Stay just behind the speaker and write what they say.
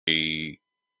He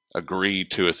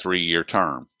agreed to a 3-year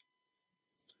term.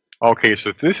 Okay,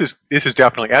 so this is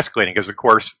definitely escalating because, of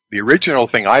course, the original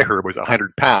thing I heard was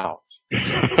 100 pounds.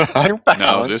 100 No,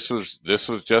 pounds. this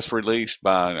was just released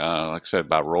by, like I said,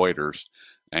 by Reuters,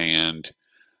 and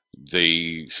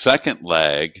the second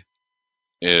leg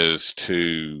is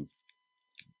to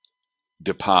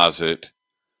deposit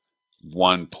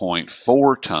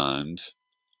 1.4 tons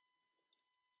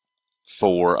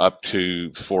for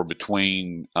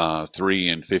between 3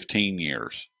 and 15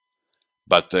 years.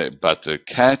 But the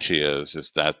catch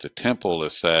is that the temple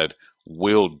has said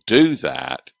we'll do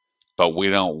that, but we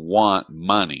don't want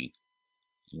money.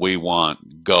 We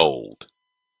want gold.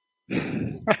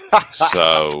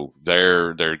 So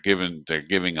they're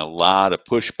giving a lot of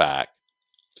pushback.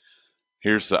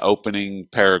 Here's the opening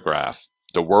paragraph.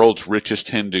 The world's richest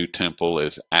Hindu temple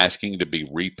is asking to be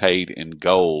repaid in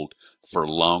gold for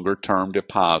longer term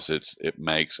deposits it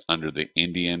makes under the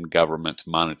Indian government's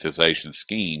monetization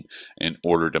scheme in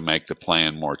order to make the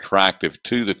plan more attractive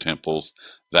to the temples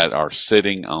that are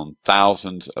sitting on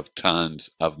thousands of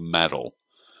tons of metal.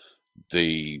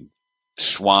 The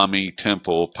Swami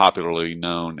temple, popularly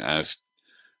known as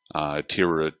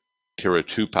Tiruthupa,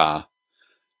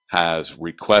 has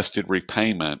requested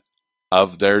repayment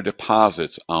of their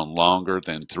deposits on longer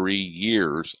than 3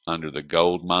 years under the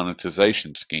gold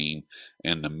monetization scheme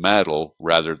in the metal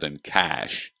rather than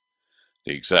cash,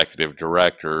 the executive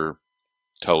director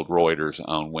told Reuters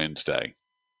on Wednesday.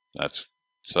 That's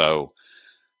so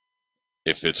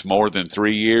if it's more than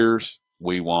 3 years,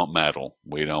 we want metal.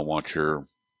 We don't want your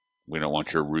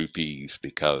rupees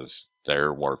because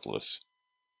they're worthless.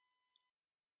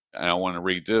 And I want to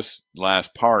read this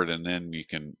last part, and then you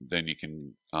can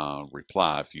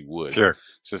reply if you would. It Sure.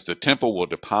 says the temple will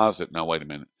deposit. No, wait a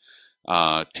minute.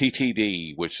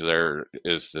 TTD, which there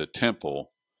is the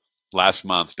temple, last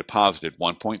month deposited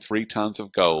 1.3 tons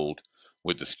of gold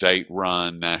with the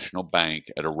state-run national bank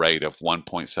at a rate of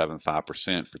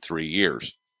 1.75% for 3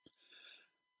 years.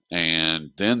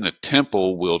 And then the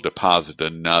temple will deposit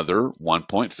another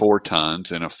 1.4 tons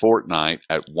in a fortnight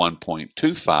at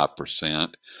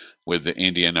 1.25% with the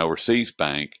Indian Overseas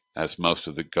Bank, as most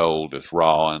of the gold is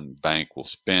raw and the bank will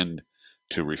spend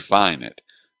to refine it.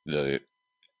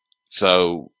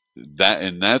 So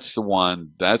that's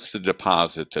the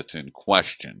deposit that's in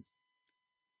question.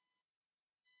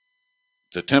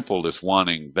 The temple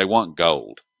they want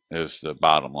gold is the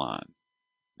bottom line.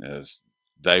 Is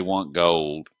they want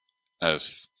gold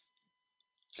as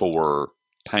for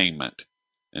payment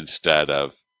instead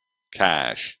of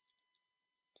cash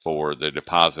for the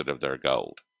deposit of their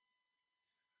gold.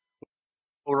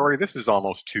 Well, Rory, this is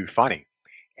almost too funny.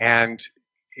 And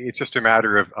it's just a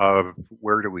matter of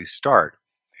where do we start?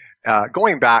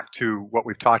 Going back to what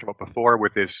we've talked about before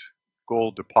with this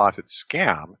gold deposit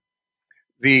scam,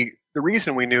 the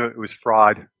reason we knew it was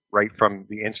fraud right from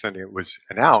the instant it was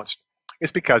announced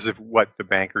is because of what the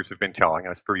bankers have been telling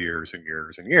us for years and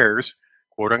years and years.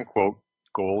 Quote unquote,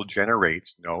 gold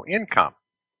generates no income.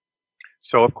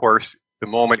 So, of course, the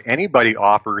moment anybody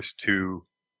offers to,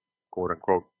 quote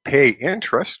unquote, pay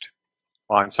interest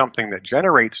on something that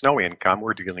generates no income,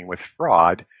 we're dealing with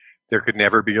fraud. There could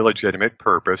never be a legitimate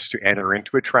purpose to enter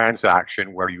into a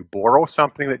transaction where you borrow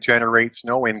something that generates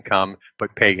no income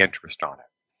but pay interest on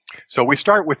it. So we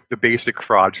start with the basic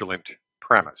fraudulent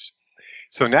premise.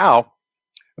 So now,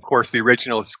 of course, the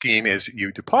original scheme is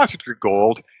you deposit your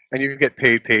gold and you get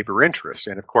paid paper interest.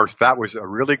 And of course, that was a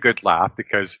really good laugh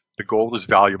because the gold is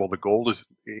valuable. The gold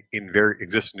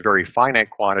exists in very finite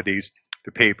quantities.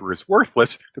 The paper is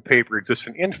worthless. The paper exists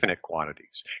in infinite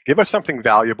quantities. Give us something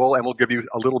valuable and we'll give you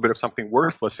a little bit of something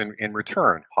worthless in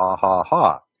return. Ha, ha,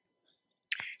 ha.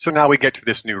 So now we get to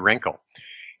this new wrinkle.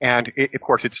 And of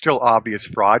course, it's still obvious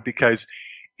fraud because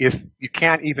if you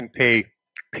can't even pay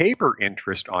paper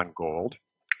interest on gold,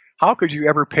 how could you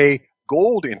ever pay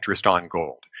gold interest on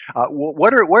gold?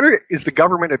 What is the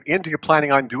government of India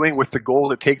planning on doing with the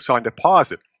gold it takes on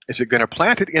deposit? Is it going to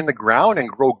plant it in the ground and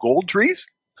grow gold trees?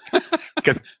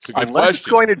 Because unless it's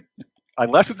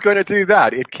going to do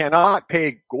that, it cannot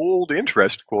pay gold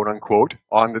interest, quote unquote,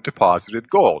 on the deposited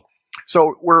gold.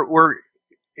 So we're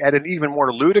at an even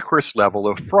more ludicrous level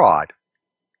of fraud.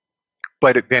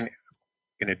 But then,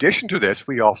 in addition to this,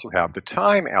 we also have the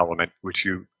time element, which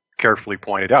you carefully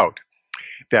pointed out,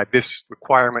 that this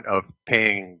requirement of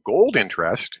paying gold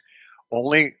interest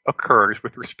only occurs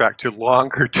with respect to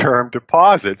longer term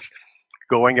deposits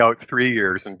going out 3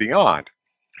 years and beyond.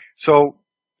 So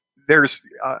there's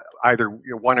either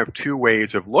one of two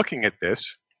ways of looking at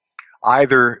this.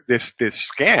 Either this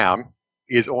scam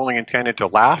is only intended to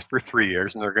last for 3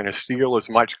 years, and they're going to steal as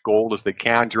much gold as they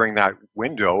can during that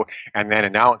window, and then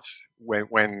announce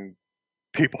when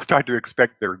people start to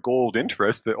expect their gold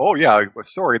interest that, oh yeah,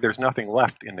 sorry, there's nothing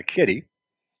left in the kitty.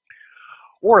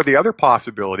 Or the other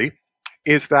possibility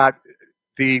is that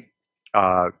the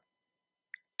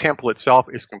temple itself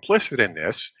is complicit in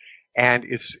this and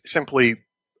is simply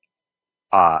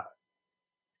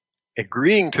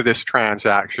agreeing to this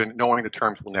transaction, knowing the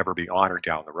terms will never be honored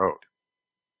down the road.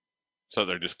 So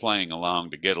they're just playing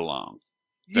along to get along.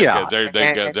 Yeah,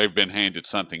 They've been handed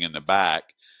something in the back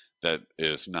that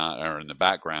is not, or in the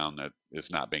background that is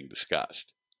not being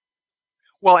discussed.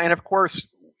 Well, and of course,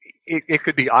 it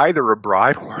could be either a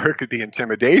bribe or it could be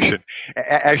intimidation.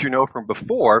 As you know from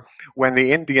before, when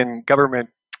the Indian government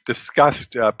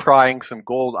discussed prying some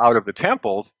gold out of the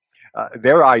temples,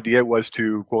 their idea was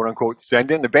to, quote unquote, send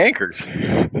in the bankers.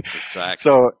 Exactly.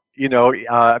 So,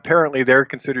 apparently they're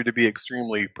considered to be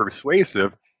extremely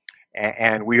persuasive,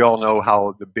 and we all know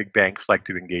how the big banks like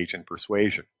to engage in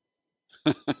persuasion.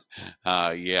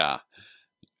 Yeah.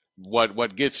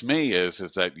 What gets me is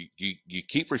that you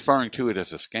keep referring to it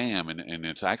as a scam, and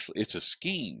it's a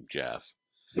scheme, Jeff.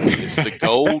 It's the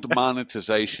gold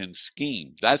monetization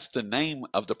scheme. That's the name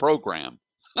of the program.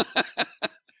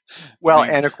 Well,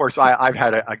 and of course, I've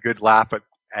had a good laugh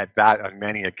at that on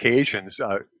many occasions,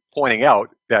 pointing out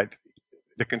that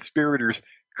the conspirators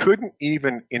couldn't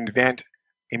even invent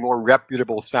a more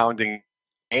reputable sounding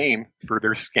name for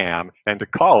their scam than to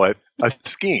call it a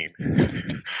scheme.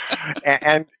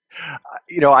 And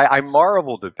I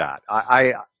marveled at that.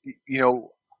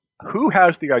 Who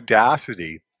has the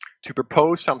audacity to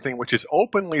propose something which is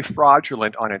openly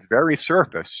fraudulent on its very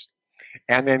surface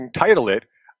and then title it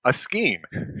a scheme?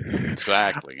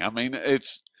 Exactly. I mean,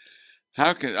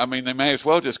 they may as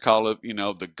well just call it,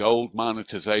 the gold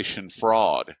monetization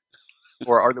fraud.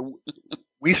 Or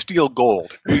we steal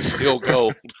gold. We steal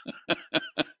gold.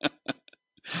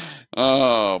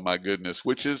 Oh my goodness,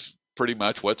 which is pretty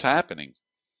much what's happening.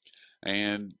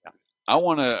 And I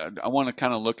want to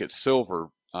kind of look at silver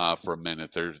for a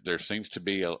minute. There seems to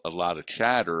be a lot of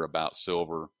chatter about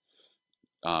silver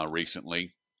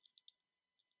recently,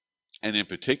 and in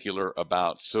particular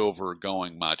about silver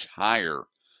going much higher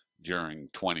during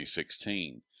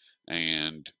 2016.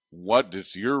 And what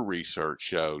does your research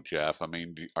show, Jeff? I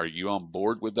mean, are you on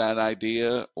board with that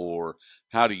idea, or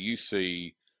how do you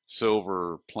see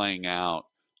silver playing out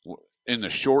in the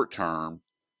short term,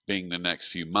 being the next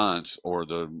few months, or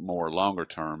the more longer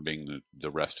term being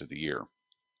the rest of the year?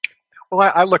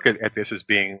 Well, I look at this as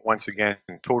being, once again,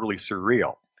 totally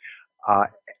surreal.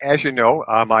 As you know,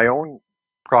 my own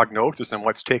prognosis and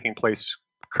what's taking place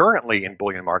currently in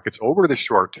bullion markets over the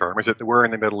short term is that we're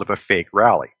in the middle of a fake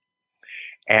rally.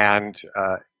 And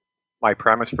my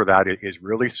premise for that is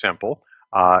really simple.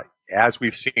 As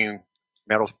we've seen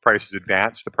metals prices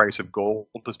advance, the price of gold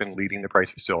has been leading the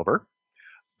price of silver.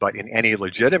 But in any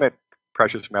legitimate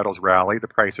precious metals rally, the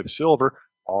price of silver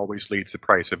always leads the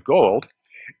price of gold.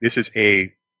 This is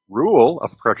a rule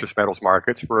of precious metals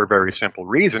markets for a very simple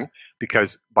reason,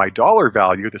 because by dollar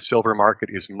value, the silver market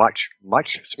is much,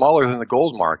 much smaller than the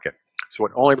gold market. So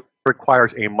it only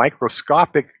requires a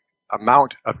microscopic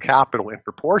amount of capital in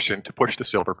proportion to push the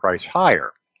silver price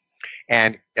higher.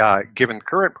 And given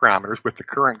current parameters, with the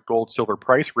current gold-silver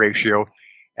price ratio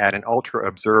at an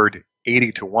ultra-absurd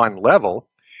 80-to-1 level,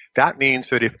 that means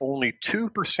that if only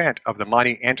 2% of the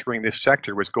money entering this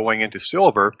sector was going into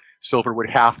silver, silver would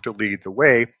have to lead the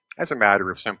way as a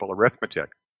matter of simple arithmetic.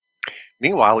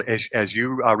 Meanwhile, as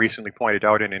you recently pointed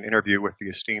out in an interview with the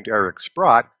esteemed Eric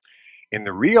Sprott, in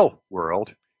the real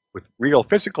world, with real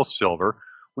physical silver,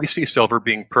 we see silver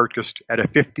being purchased at a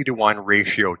 50-to-1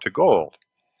 ratio to gold.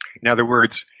 In other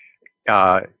words,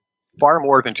 far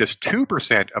more than just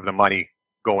 2% of the money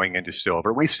going into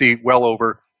silver. We see well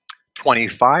over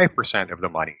 25% of the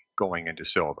money going into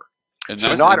silver. And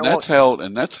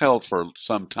that's held for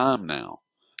some time now.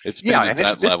 It's been at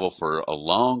that level for a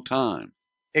long time.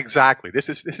 Exactly. This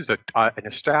is an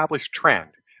established trend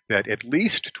that at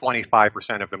least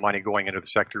 25% of the money going into the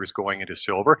sector is going into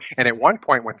silver. And at one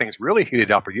point, when things really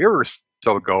heated up a year or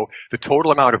so ago, the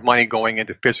total amount of money going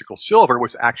into physical silver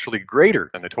was actually greater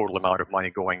than the total amount of money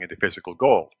going into physical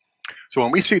gold. So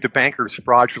when we see the bankers'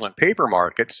 fraudulent paper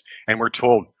markets and we're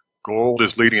told gold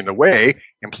is leading the way,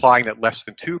 implying that less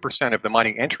than 2% of the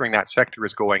money entering that sector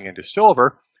is going into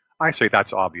silver, I say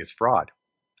that's obvious fraud.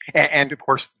 And of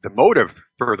course, the motive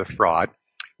for the fraud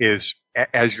is,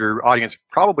 as your audience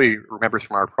probably remembers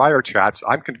from our prior chats,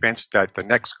 I'm convinced that the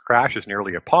next crash is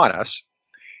nearly upon us.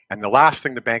 And the last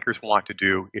thing the bankers want to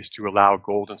do is to allow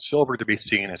gold and silver to be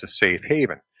seen as a safe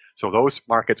haven. So those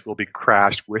markets will be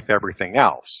crashed with everything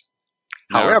else.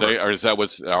 Now, However,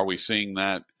 are we seeing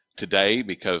that today?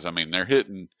 Because I mean, they're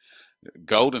hitting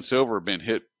gold and silver have been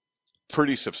hit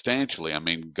pretty substantially. I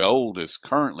mean, gold is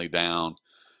currently down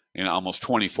almost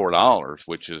 $24,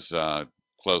 which is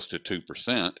close to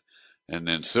 2%, and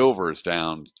then silver is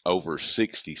down over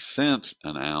 60 cents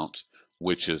an ounce,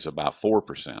 which is about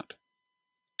 4%.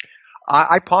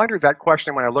 I pondered that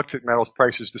question when I looked at metals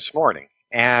prices this morning,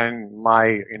 and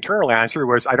my internal answer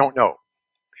was I don't know.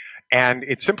 And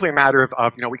it's simply a matter of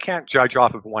we can't judge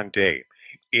off of one day.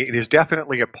 It is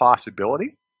definitely a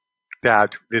possibility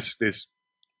that this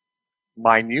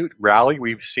minute rally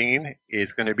we've seen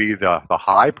is going to be the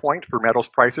high point for metals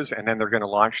prices, and then they're going to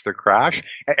launch their crash.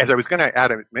 As I was going to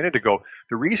add a minute ago,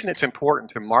 the reason it's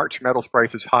important to march metals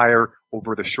prices higher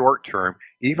over the short term,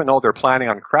 even though they're planning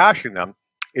on crashing them,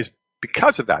 is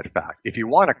because of that fact. If you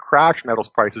want to crash metals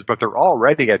prices, but they're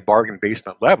already at bargain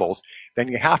basement levels, then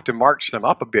you have to march them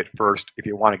up a bit first if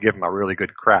you want to give them a really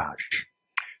good crash.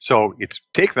 So it's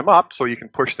take them up so you can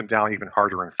push them down even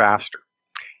harder and faster.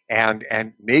 And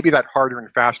maybe that harder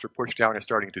and faster push down is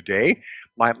starting today.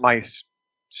 My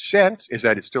sense is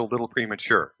that it's still a little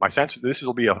premature. My sense is this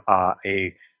will be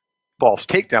a false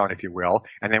takedown, if you will,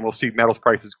 and then we'll see metals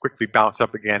prices quickly bounce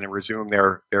up again and resume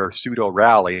their pseudo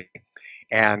rally.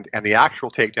 And the actual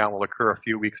takedown will occur a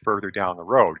few weeks further down the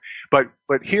road. But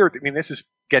here, I mean, this is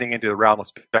getting into the realm of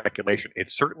speculation.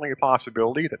 It's certainly a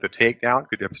possibility that the takedown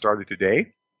could have started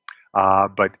today,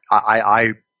 but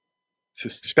I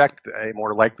suspect a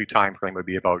more likely time frame would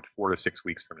be about 4 to 6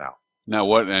 weeks from now. Now,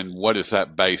 what is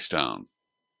that based on?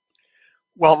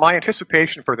 Well, my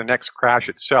anticipation for the next crash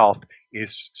itself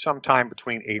is sometime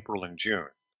between April and June.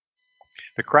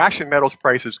 The crash in metals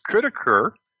prices could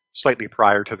occur slightly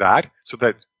prior to that, so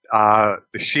that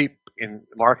the sheep in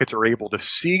markets are able to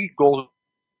see gold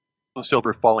and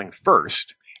silver falling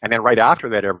first, and then right after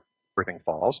that everything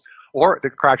falls, or the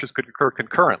crashes could occur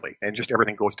concurrently and just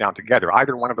everything goes down together.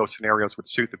 Either one of those scenarios would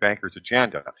suit the bankers'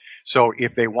 agenda. So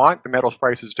if they want the metals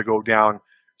prices to go down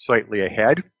slightly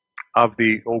ahead of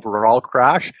the overall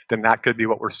crash, then that could be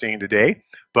what we're seeing today.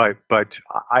 But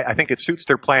I think it suits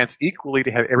their plans equally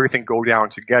to have everything go down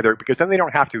together, because then they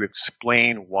don't have to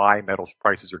explain why metals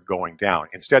prices are going down.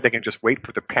 Instead, they can just wait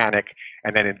for the panic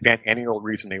and then invent any old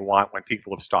reason they want when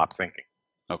people have stopped thinking.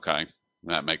 Okay,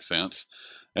 that makes sense.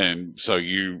 And so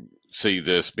you see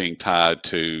this being tied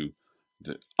to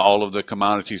all of the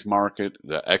commodities market,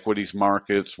 the equities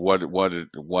markets. What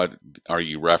are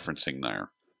you referencing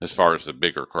there as far as the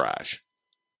bigger crash?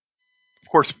 Of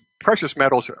course, precious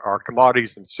metals are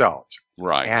commodities themselves.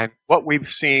 Right. And what we've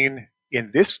seen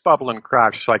in this bubble and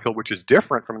crash cycle, which is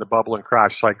different from the bubble and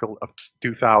crash cycle of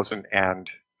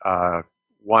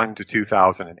 2001 to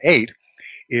 2008,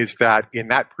 is that in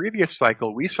that previous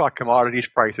cycle, we saw commodities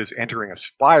prices entering a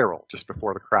spiral just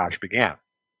before the crash began.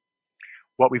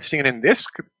 What we've seen in this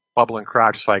bubble and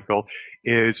crash cycle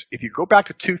is, if you go back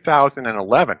to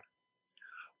 2011,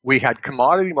 we had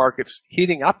commodity markets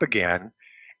heating up again,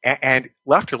 and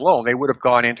left alone, they would have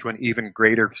gone into an even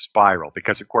greater spiral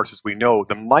because, of course, as we know,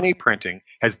 the money printing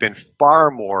has been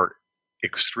far more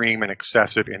extreme and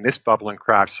excessive in this bubble and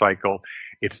crash cycle.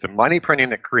 It's the money printing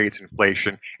that creates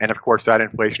inflation, and of course, that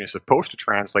inflation is supposed to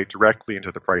translate directly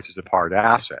into the prices of hard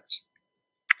assets.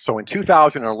 So in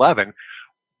 2011,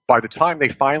 by the time they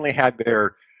finally had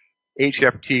their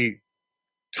HFT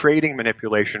trading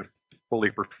manipulation fully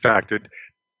perfected,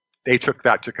 they took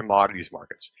that to commodities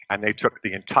markets, and they took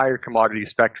the entire commodity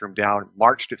spectrum down,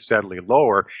 marched it steadily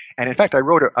lower. And in fact, I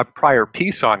wrote a prior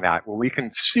piece on that where we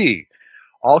can see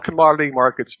all commodity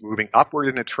markets moving upward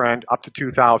in a trend up to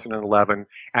 2011.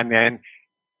 And then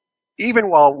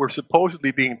even while we're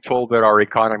supposedly being told that our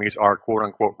economies are quote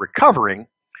unquote recovering,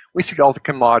 we see all the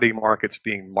commodity markets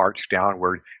being marched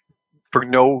downward for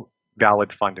no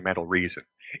valid fundamental reason.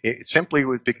 It simply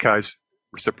was because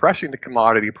suppressing the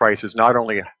commodity prices not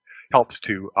only helps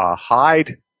to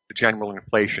hide the general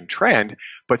inflation trend,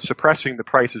 but suppressing the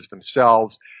prices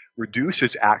themselves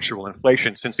reduces actual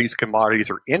inflation, since these commodities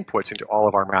are inputs into all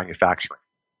of our manufacturing.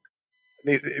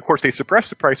 Of course, they suppress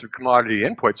the price of commodity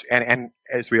inputs, and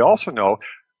as we also know,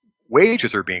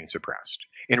 wages are being suppressed.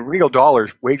 In real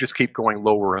dollars, wages keep going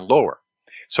lower and lower.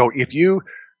 So if you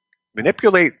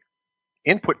manipulate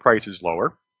input prices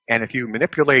lower, and if you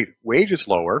manipulate wages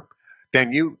lower,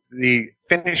 then the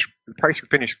price for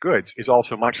finished goods is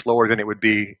also much lower than it would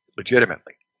be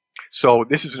legitimately. So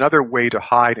this is another way to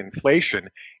hide inflation,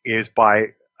 is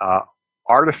by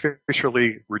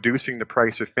artificially reducing the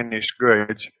price of finished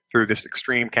goods through this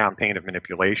extreme campaign of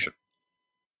manipulation.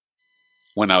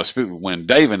 when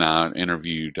Dave and I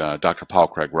interviewed Dr. Paul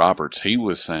Craig Roberts, he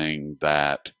was saying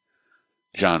that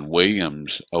John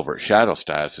Williams over at Shadow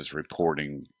Stats is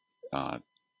reporting uh,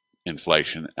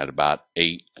 inflation at about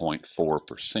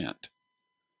 8.4%,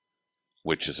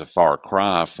 which is a far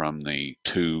cry from the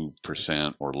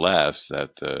 2% or less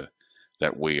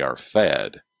that we are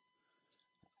fed.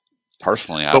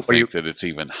 Personally, I But what you think that it's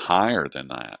even higher than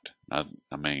that. I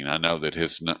mean, I know that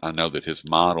his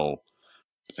model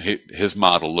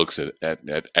looks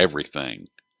at everything,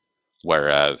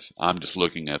 whereas I'm just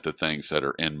looking at the things that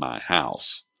are in my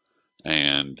house,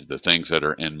 and the things that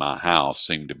are in my house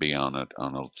seem to be on a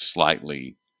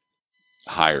slightly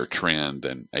higher trend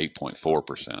than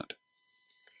 8.4%.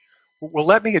 well,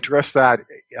 let me address that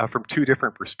from two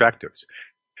different perspectives.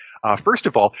 First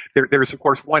of all, there's of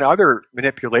course one other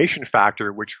manipulation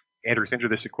factor which enters into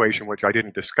this equation, which I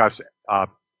didn't discuss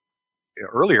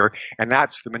earlier, and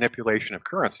that's the manipulation of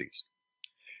currencies.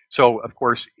 So, of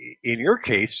course, in your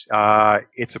case,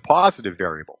 it's a positive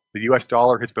variable. The US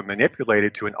dollar has been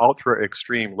manipulated to an ultra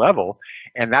extreme level,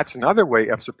 and that's another way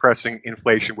of suppressing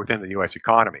inflation within the US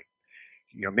economy.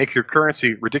 You know, make your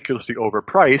currency ridiculously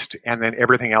overpriced, and then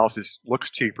everything else looks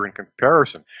cheaper in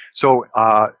comparison. So,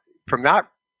 from that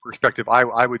perspective,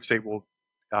 I would say, well,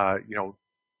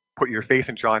 put your faith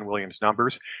in John Williams'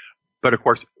 numbers. But of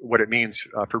course, what it means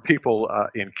for people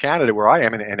in Canada, where I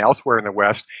am, and elsewhere in the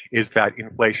West, is that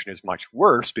inflation is much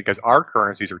worse because our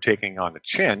currencies are taking on the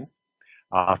chin,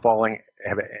 falling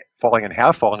and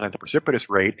have fallen at a precipitous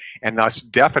rate, and thus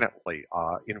definitely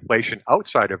inflation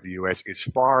outside of the U.S. is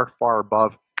far, far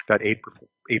above that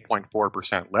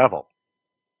 8.4% level.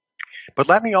 But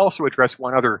let me also address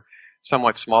one other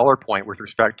somewhat smaller point with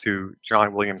respect to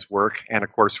John Williams' work. And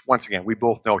of course, once again, we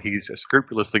both know he's a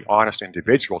scrupulously honest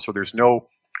individual, so there's no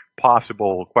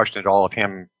possible question at all of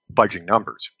him fudging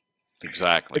numbers.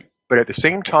 Exactly. But at the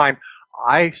same time,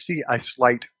 I see a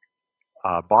slight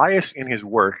bias in his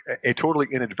work, a totally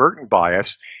inadvertent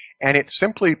bias, and it's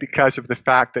simply because of the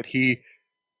fact that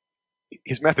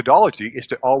his methodology is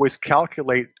to always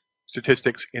calculate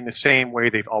statistics in the same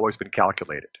way they've always been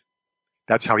calculated.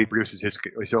 That's how he produces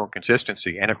his own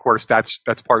consistency. And of course, that's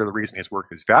part of the reason his work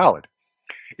is valid.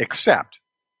 Except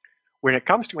when it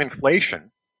comes to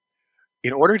inflation,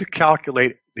 in order to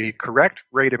calculate the correct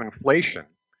rate of inflation,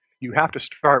 you have to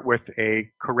start with a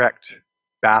correct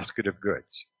basket of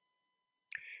goods.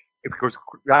 Because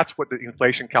that's what the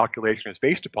inflation calculation is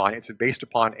based upon. It's based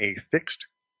upon a fixed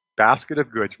basket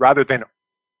of goods rather than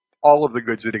all of the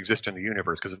goods that exist in the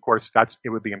universe. Because of course, it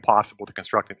would be impossible to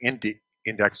construct an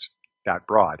index that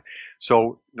broad.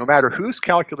 So no matter who's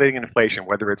calculating inflation,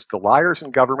 whether it's the liars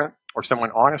in government or someone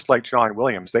honest like John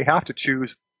Williams, they have to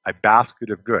choose a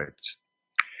basket of goods.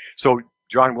 So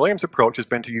John Williams' approach has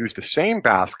been to use the same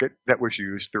basket that was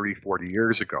used 30, 40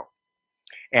 years ago.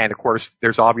 And of course,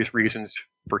 there's obvious reasons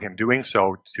for him doing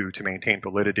so to maintain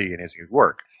validity in his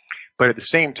work. But at the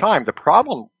same time, the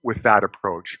problem with that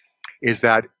approach is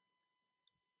that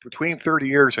between 30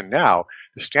 years and now,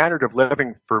 the standard of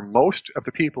living for most of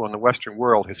the people in the Western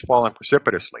world has fallen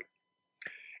precipitously.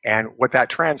 And what that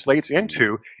translates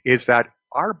into is that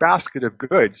our basket of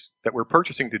goods that we're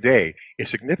purchasing today is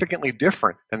significantly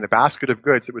different than the basket of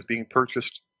goods that was being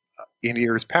purchased in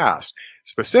years past.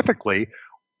 Specifically,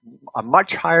 a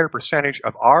much higher percentage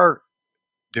of our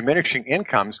diminishing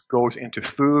incomes goes into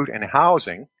food and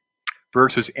housing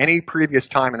versus any previous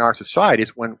time in our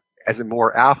societies when, as a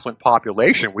more affluent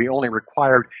population, we only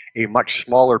required a much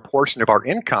smaller portion of our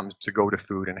incomes to go to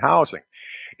food and housing.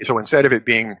 So instead of it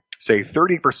being, say,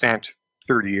 30%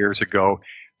 30 years ago,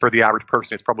 for the average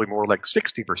person, it's probably more like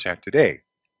 60% today.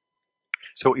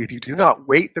 So if you do not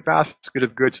weight the basket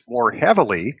of goods more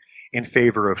heavily in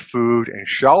favor of food and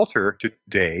shelter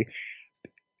today,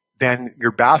 then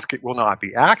your basket will not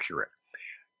be accurate.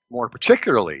 More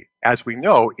particularly, as we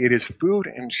know, it is food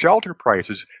and shelter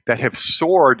prices that have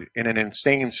soared in an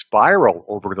insane spiral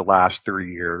over the last 30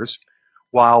 years,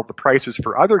 while the prices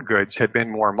for other goods have been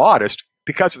more modest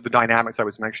because of the dynamics I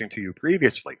was mentioning to you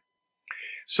previously.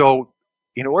 So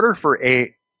in order for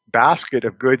a basket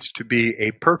of goods to be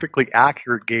a perfectly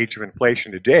accurate gauge of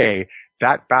inflation today,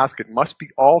 that basket must be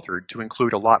altered to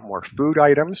include a lot more food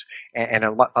items and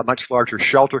a much larger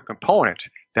shelter component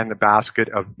than the basket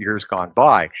of years gone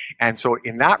by. And so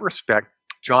in that respect,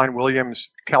 John Williams'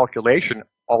 calculation,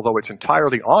 although it's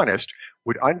entirely honest,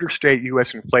 would understate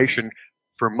U.S. inflation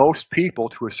for most people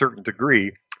to a certain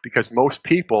degree, because most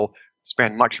people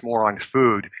spend much more on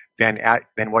food than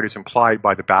what is implied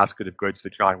by the basket of goods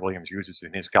that John Williams uses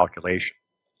in his calculation.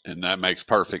 And that makes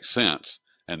perfect sense.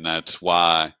 And that's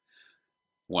why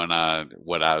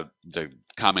the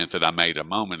comment that I made a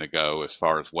moment ago, as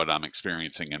far as what I'm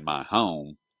experiencing in my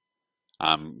home,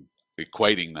 I'm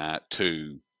equating that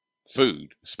to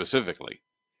food specifically.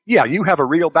 Yeah, you have a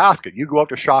real basket. You go out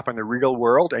to shop in the real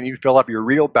world and you fill up your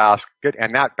real basket,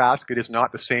 and that basket is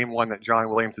not the same one that John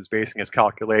Williams is basing his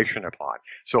calculation upon.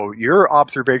 So your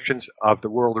observations of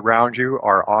the world around you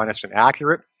are honest and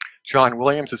accurate. John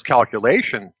Williams's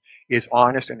calculation is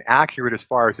honest and accurate as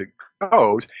far as it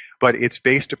goes, but it's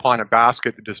based upon a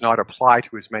basket that does not apply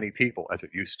to as many people as it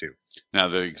used to. Now,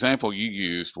 the example you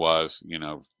used was,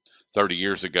 30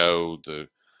 years ago, the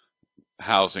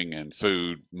housing and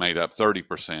food made up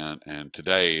 30%, and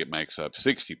today it makes up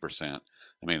 60%. I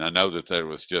mean, I know that that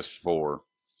was just for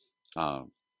uh,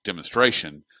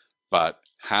 demonstration, but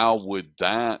how would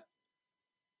that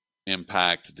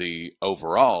impact the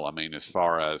overall? I mean, as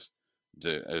far as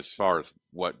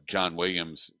what John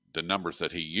Williams, the numbers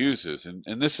that he uses,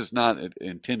 and this is not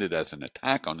intended as an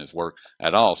attack on his work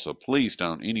at all. So please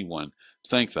don't anyone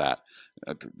think that.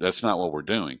 That's not what we're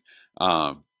doing.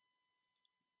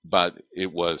 But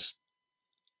it was,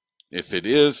 if it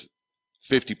is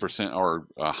 50% or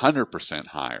 100%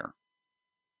 higher,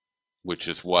 which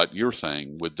is what you're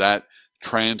saying, would that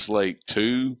translate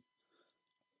to,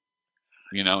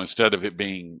 instead of it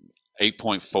being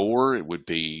 8.4, it would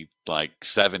be like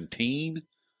 17?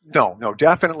 No,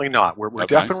 definitely not. We're Okay.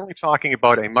 definitely talking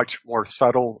about a much more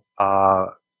subtle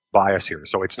bias here.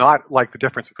 So it's not like the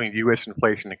difference between U.S.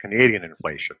 inflation and Canadian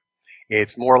inflation.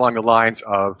 It's more along the lines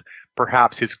of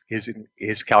perhaps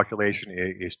his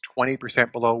calculation is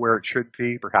 20% below where it should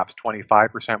be, perhaps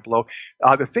 25% below.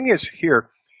 The thing is here,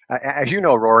 as you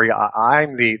know, Rory,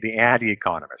 I'm the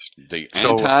anti-economist. The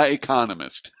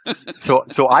anti-economist.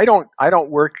 So I don't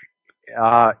work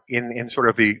in sort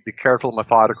of the careful,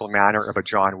 methodical manner of a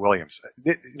John Williams.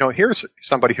 Here's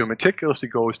somebody who meticulously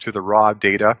goes to the raw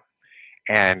data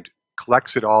and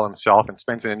collects it all himself and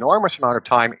spends an enormous amount of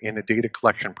time in the data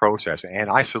collection process.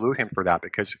 And I salute him for that,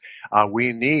 because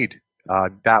we need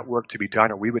that work to be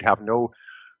done, or we would have no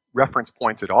reference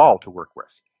points at all to work with.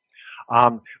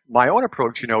 My own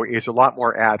approach, is a lot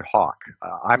more ad hoc.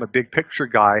 I'm a big picture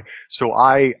guy, so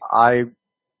I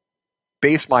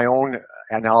base my own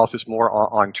analysis more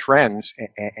on trends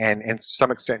and to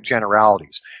some extent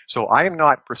generalities. So I am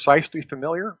not precisely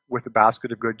familiar with the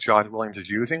basket of goods John Williams is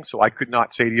using, so I could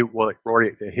not say to you, well,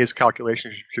 Rory, his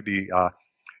calculations should be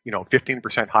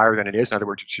 15% higher than it is. In other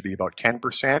words, it should be about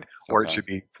 10%, or it should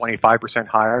be 25%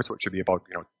 higher, so it should be about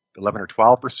 11 or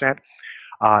 12%.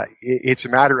 It's a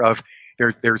matter of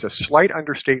there's a slight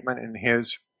understatement in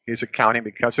his accounting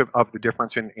because of the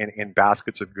difference in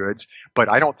baskets of goods,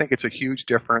 but I don't think it's a huge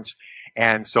difference.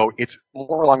 And so it's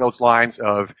more along those lines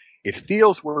of, it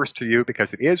feels worse to you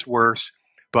because it is worse,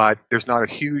 but there's not a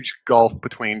huge gulf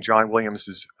between John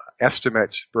Williams's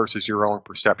estimates versus your own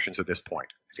perceptions at this point.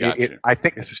 Gotcha. I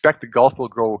suspect the gulf will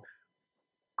grow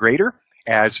greater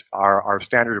as our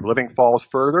standard of living falls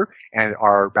further and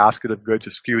our basket of goods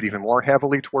is skewed even more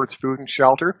heavily towards food and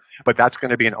shelter, but that's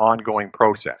going to be an ongoing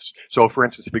process. So for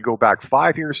instance, if we go back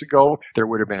 5 years ago, there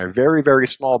would have been a very, very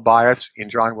small bias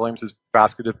in John Williams's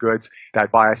basket of goods.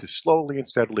 That bias is slowly and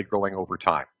steadily growing over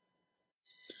time.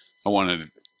 I want to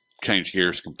change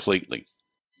gears completely.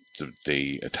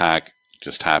 The attack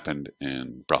just happened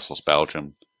in Brussels,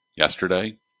 Belgium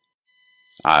yesterday.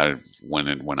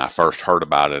 When I first heard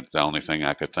about it, the only thing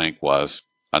I could think was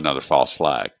another false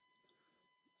flag.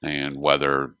 And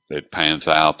whether it pans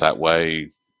out that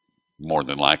way, more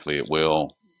than likely it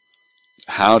will.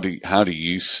 How do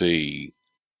you see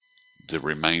the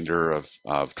remainder of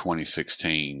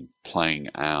 2016 playing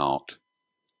out,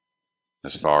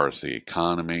 as far as the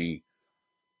economy,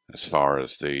 as far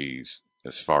as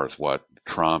what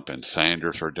Trump and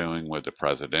Sanders are doing with the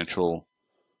presidential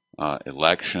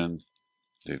election,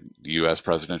 the U.S.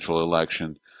 presidential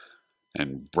election,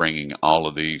 and bringing all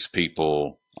of these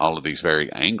people, all of these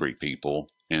very angry people,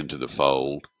 into the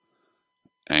fold,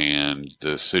 and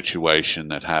the situation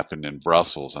that happened in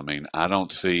Brussels? I mean, I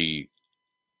don't see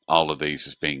all of these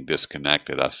as being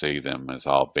disconnected. I see them as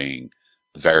all being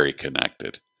very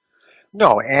connected.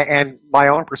 No, and my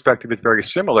own perspective is very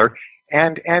similar,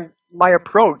 and my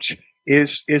approach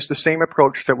is the same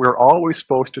approach that we're always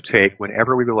supposed to take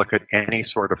whenever we look at any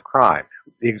sort of crime.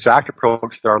 The exact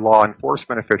approach that our law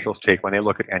enforcement officials take when they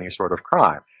look at any sort of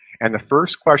crime. And the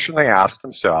first question they ask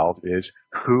themselves is,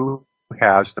 who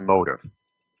has the motive?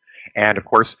 And of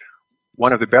course,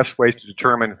 one of the best ways to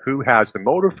determine who has the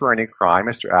motive for any crime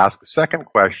is to ask the second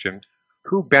question,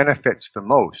 who benefits the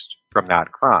most from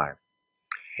that crime?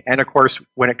 And of course,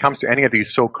 when it comes to any of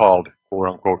these so-called,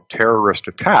 quote-unquote, terrorist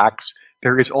attacks,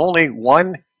 there is only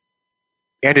one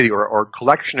entity or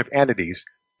collection of entities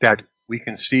that we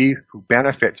can see who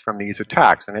benefits from these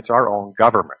attacks, and it's our own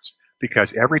governments.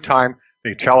 Because every time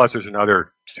they tell us there's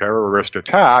another terrorist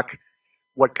attack,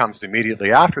 what comes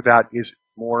immediately after that is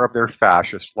more of their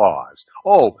fascist laws.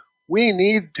 Oh, we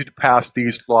need to pass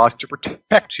these laws to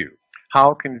protect you.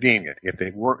 How convenient. If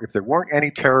there weren't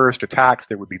any terrorist attacks,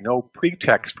 there would be no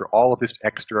pretext for all of this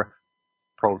extra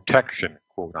protection,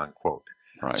 quote unquote.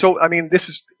 Right. So, I mean,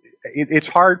 it's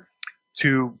hard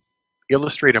to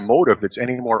illustrate a motive that's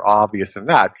any more obvious than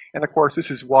that. And of course,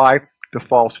 this is why the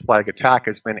false flag attack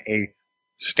has been a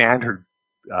standard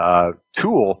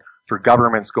tool for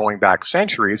governments going back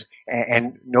centuries,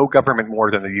 and no government more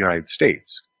than the United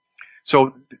States.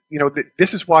 So,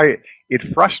 this is why it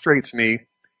frustrates me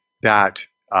that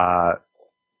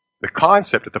the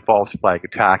concept of the false flag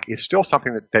attack is still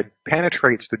something that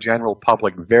penetrates the general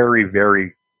public very,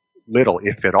 very little,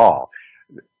 if at all.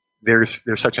 There's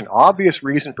such an obvious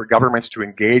reason for governments to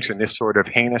engage in this sort of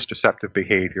heinous deceptive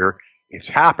behavior. It's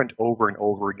happened over and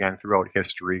over again throughout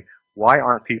history. Why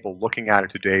aren't people looking at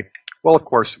it today? Well, of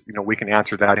course, we can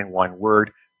answer that in one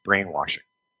word: brainwashing.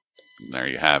 There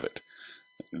you have it.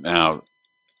 Now,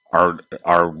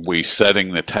 are we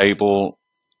setting the table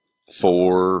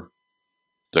for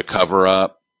the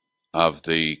cover-up of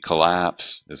the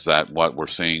collapse? Is that what we're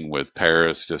seeing with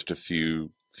Paris just a few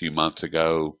months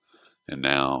ago, and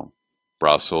now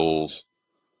Brussels,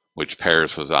 which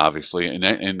Paris was obviously,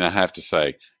 and I have to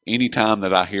say, anytime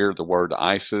that I hear the word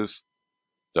ISIS,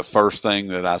 the first thing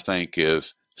that I think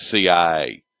is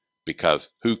CIA, because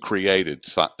who created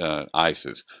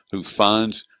ISIS? Who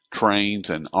funds, trains,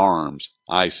 and arms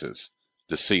ISIS?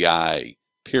 The CIA,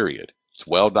 period. It's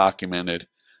well documented.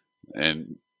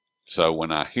 And so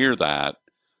when I hear that,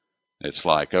 it's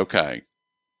like, okay.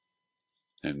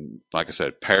 And like I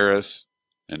said, Paris,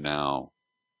 and now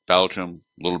Belgium,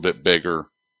 a little bit bigger.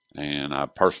 And I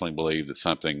personally believe that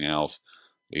something else,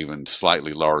 even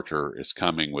slightly larger, is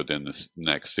coming within the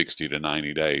next 60 to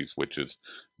 90 days, which has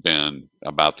been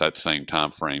about that same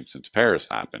time frame since Paris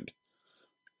happened.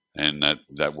 And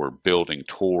that we're building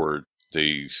toward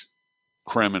these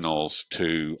criminals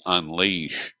to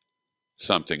unleash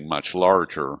something much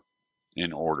larger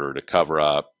in order to cover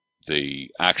up the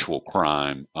actual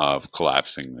crime of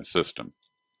collapsing the system.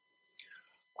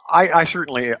 I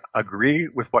certainly agree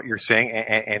with what you're saying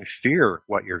and fear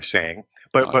what you're saying.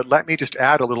 But let me just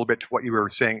add a little bit to what you were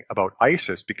saying about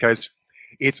ISIS, because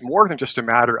it's more than just a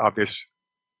matter of this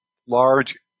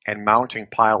large and mounting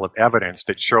pile of evidence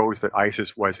that shows that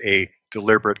ISIS was a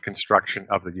deliberate construction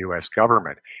of the U.S.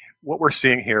 government. What we're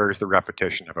seeing here is the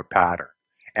repetition of a pattern.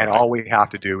 And all we have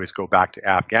to do is go back to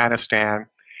Afghanistan,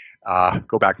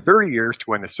 go back 30 years to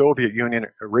when the Soviet Union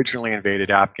originally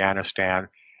invaded Afghanistan,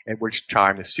 at which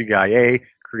time the CIA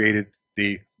created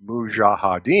the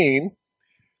Mujahideen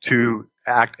to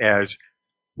act as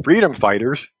freedom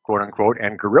fighters, quote unquote,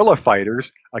 and guerrilla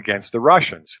fighters against the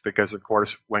Russians. Because, of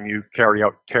course, when you carry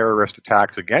out terrorist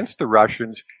attacks against the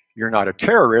Russians, you're not a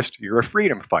terrorist, you're a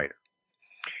freedom fighter.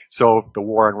 So the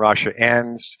war in Russia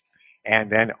ends,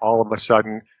 and then all of a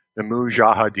sudden, the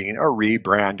Mujahideen are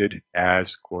rebranded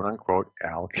as, quote unquote,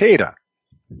 Al Qaeda.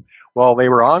 Well, they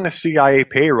were on the CIA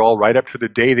payroll right up to the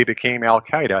day they became Al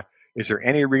Qaeda. Is there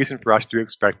any reason for us to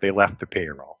expect they left the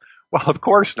payroll? Well, of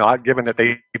course not, given that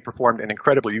they performed an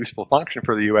incredibly useful function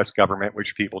for the U.S. government,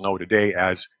 which people know today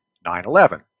as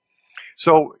 9/11.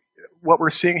 So what we're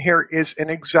seeing here is an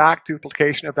exact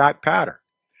duplication of that pattern.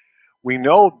 We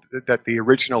know that the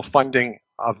original funding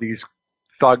of these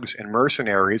thugs and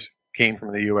mercenaries came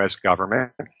from the U.S.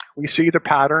 government. We see the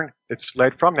pattern that's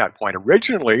led from that point.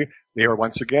 Originally, they were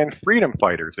once again freedom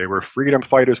fighters. They were freedom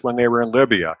fighters when they were in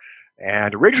Libya.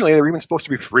 And originally, they were even supposed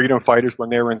to be freedom fighters when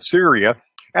they were in Syria.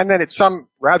 And then at some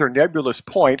rather nebulous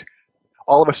point,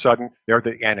 all of a sudden, they're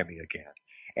the enemy again.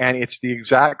 And it's the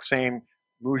exact same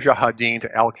Mujahideen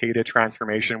to Al Qaeda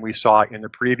transformation we saw in the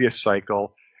previous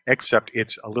cycle, except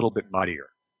it's a little bit muddier.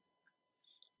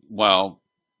 Well,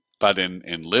 but in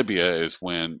Libya is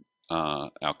when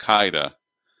Al Qaeda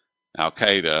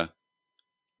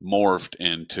morphed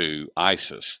into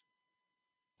ISIS,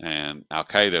 and Al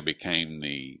Qaeda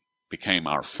became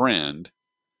our friend,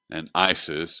 and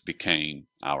ISIS became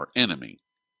our enemy.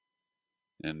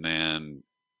 And then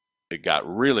it got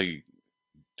really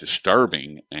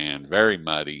disturbing and very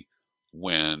muddy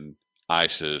when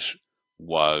ISIS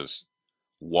was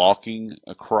walking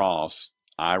across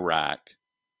Iraq,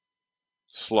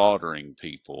 slaughtering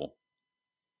people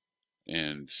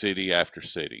in city after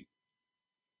city.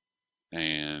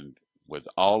 And with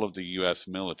all of the U.S.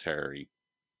 military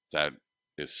that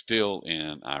is still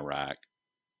in Iraq,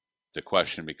 the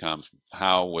question becomes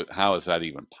how is that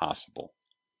even possible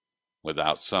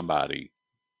without somebody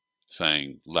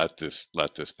saying let this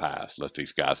pass, let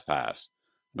these guys pass.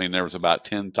 I mean, there was about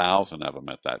 10,000 of them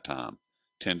at that time.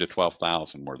 10 to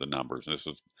 12,000 were the numbers. This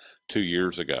was 2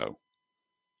 years ago,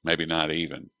 maybe not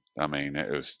even. I mean,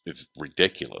 it's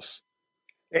ridiculous.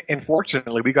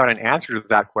 Unfortunately, we got an answer to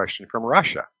that question from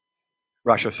Russia.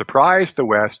 Russia surprised the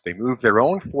West. They moved their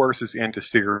own forces into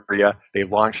Syria. They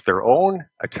launched their own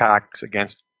attacks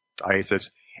against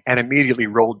ISIS and immediately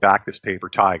rolled back this paper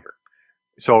tiger.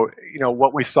 So,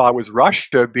 what we saw was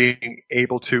Russia being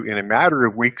able to, in a matter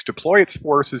of weeks, deploy its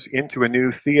forces into a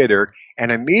new theater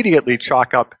and immediately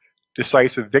chalk up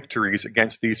decisive victories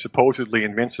against these supposedly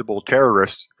invincible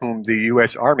terrorists whom the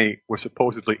U.S. Army was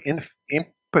supposedly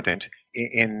impotent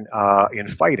in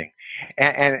fighting.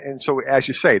 And so, as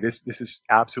you say, this is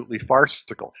absolutely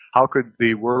farcical. How could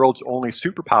the world's only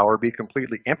superpower be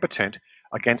completely impotent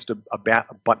against a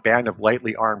band of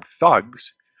lightly armed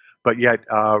thugs, but yet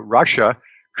Russia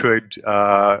could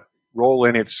roll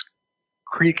in its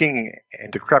creaking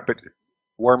and decrepit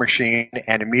war machine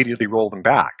and immediately roll them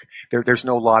back? There's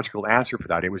no logical answer for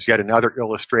that. It was yet another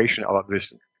illustration of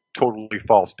this totally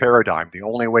false paradigm. The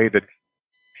only way that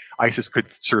ISIS could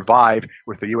survive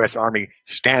with the U.S. Army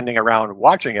standing around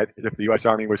watching it is if the U.S.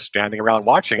 Army was standing around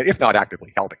watching it, if not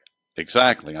actively helping it.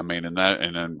 Exactly. I mean, and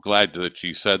I'm glad that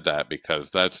you said that, because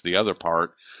that's the other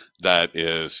part that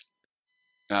is,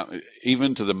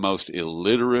 even to the most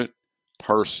illiterate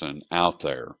person out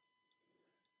there,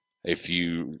 if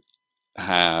you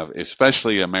have,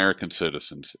 especially American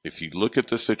citizens, if you look at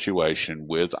the situation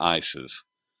with ISIS,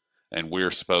 and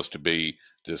we're supposed to be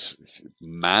this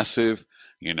massive,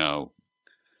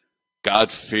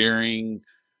 God-fearing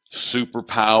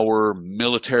superpower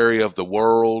military of the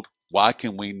world, why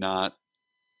can we not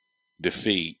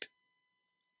defeat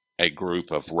a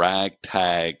group of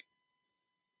ragtag,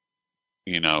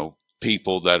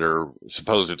 people that are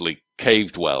supposedly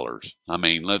cave dwellers? I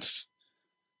mean, let's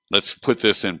put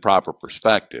this in proper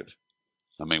perspective.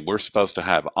 I mean, we're supposed to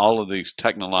have all of these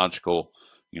technological,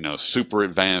 super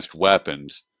advanced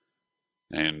weapons,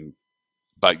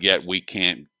 but yet we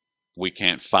can't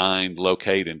find,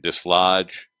 locate, and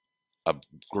dislodge a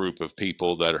group of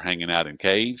people that are hanging out in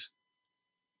caves.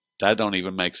 That don't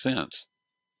even make sense.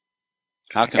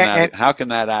 How can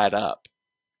that add up?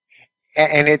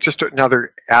 And it's just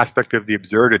another aspect of the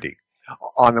absurdity.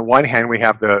 On the one hand, we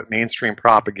have the mainstream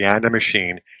propaganda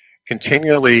machine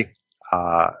continually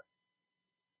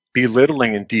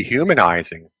belittling and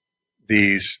dehumanizing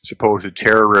these supposed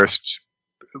terrorists,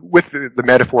 with the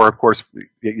metaphor, of course,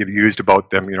 you've used about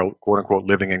them, quote unquote,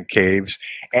 living in caves,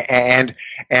 and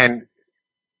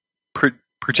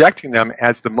projecting them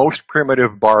as the most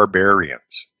primitive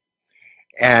barbarians.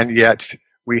 And yet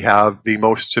we have the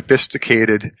most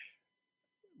sophisticated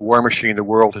war machine the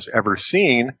world has ever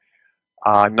seen,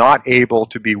 not able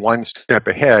to be one step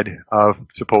ahead of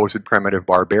supposed primitive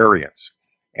barbarians.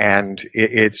 And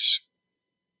it's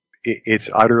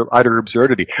utter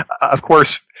absurdity. Of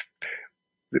course,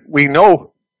 we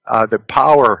know the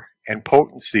power and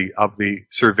potency of the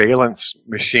surveillance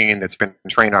machine that's been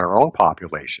trained on our own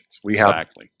populations. We have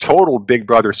total Big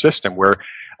Brother system where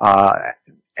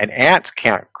an ant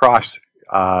can't cross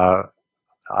a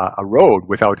road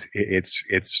without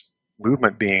its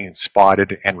movement being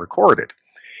spotted and recorded.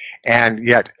 And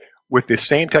yet, with the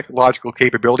same technological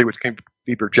capability which can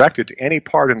be projected to any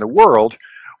part in the world,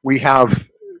 we have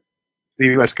the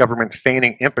U.S. government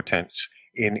feigning impotence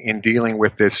in dealing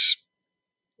with this,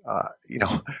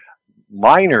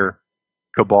 minor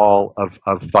cabal of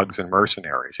thugs and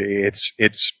mercenaries.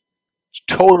 It's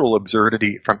total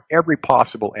absurdity from every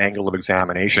possible angle of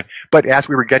examination. But as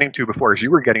we were getting to before, as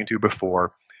you were getting to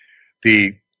before,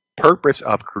 the purpose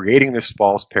of creating this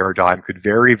false paradigm could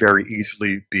very, very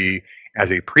easily be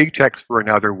as a pretext for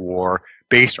another war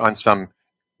based on some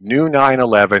new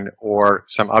 9/11 or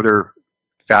some other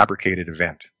fabricated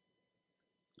event.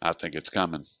 I think it's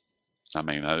coming. I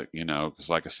mean, because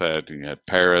like I said, you had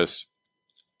Paris.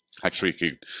 Actually,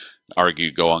 you could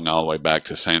argue going all the way back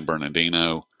to San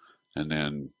Bernardino, and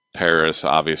then Paris,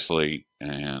 obviously,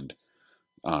 and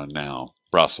now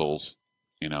Brussels.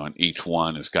 And each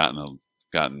one has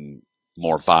gotten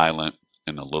more violent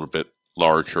and a little bit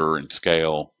larger in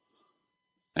scale.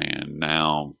 And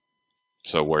now,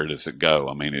 so where does it go?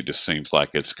 I mean, it just seems like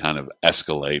it's kind of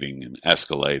escalating and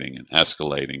escalating and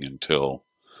escalating until,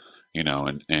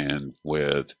 and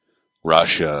with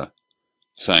Russia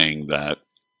saying that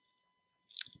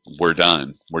we're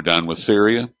done with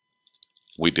Syria.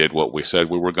 We did what we said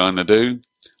we were going to do.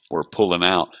 We're pulling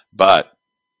out, but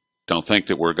don't think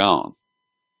that we're gone.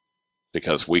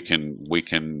 because we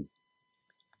can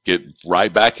get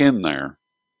right back in there,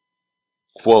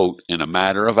 quote, in a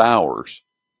matter of hours,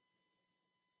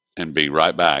 and be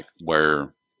right back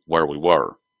where we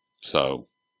were. So,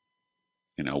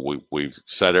 we've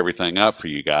set everything up for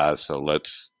you guys, so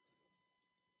let's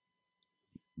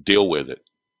deal with it,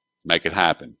 make it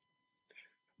happen.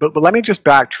 But let me just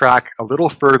backtrack a little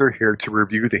further here to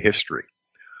review the history.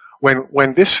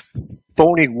 When this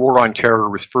phony war on terror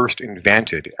was first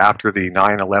invented after the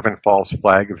 9/11 false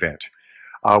flag event,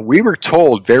 we were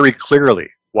told very clearly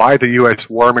why the U.S.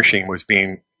 war machine was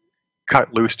being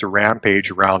cut loose to rampage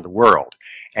around the world.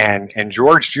 And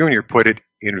George Jr. put it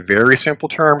in very simple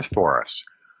terms for us.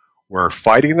 We're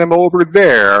fighting them over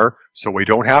there, so we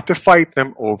don't have to fight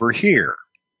them over here.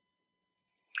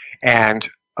 And,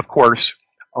 of course,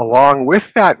 along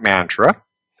with that mantra,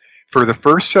 for the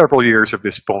first several years of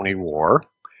this phony war,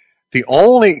 the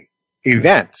only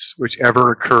events which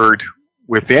ever occurred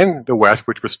within the West,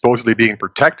 which was supposedly being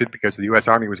protected because the U.S.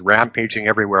 Army was rampaging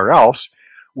everywhere else,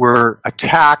 were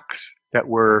attacks that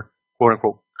were, quote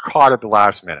unquote, caught at the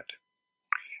last minute.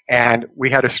 And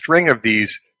we had a string of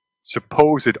these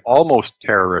supposed almost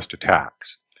terrorist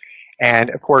attacks.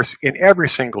 And of course, in every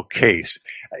single case,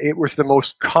 it was the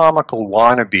most comical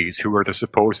wannabes who were the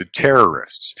supposed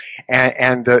terrorists.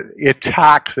 And the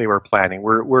attacks they were planning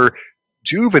were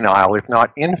juvenile, if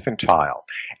not infantile.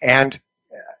 And,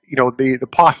 the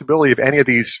possibility of any of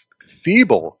these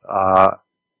feeble,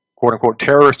 quote unquote,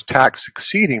 terrorist attacks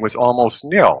succeeding was almost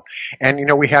nil. And,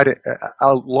 we had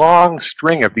a long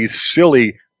string of these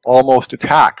silly almost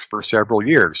attacks for several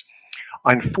years.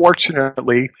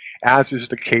 Unfortunately, as is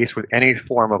the case with any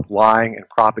form of lying and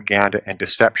propaganda and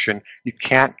deception, you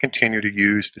can't continue to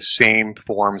use the same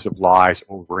forms of lies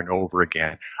over and over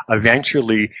again.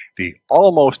 Eventually, the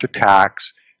almost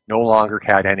attacks no longer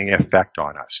had any effect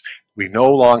on us. We no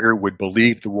longer would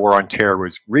believe the war on terror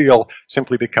was real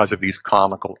simply because of these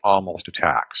comical almost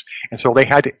attacks. And so they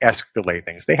had to escalate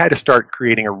things. They had to start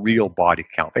creating a real body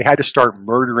count. They had to start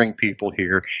murdering people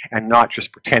here and not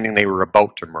just pretending they were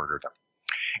about to murder them.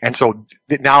 And so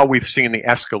now we've seen the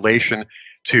escalation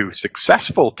to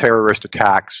successful terrorist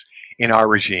attacks in our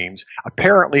regimes,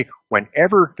 apparently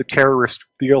whenever the terrorists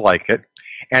feel like it.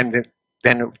 And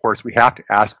then, of course, we have to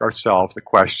ask ourselves the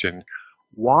question,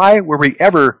 why were we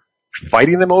ever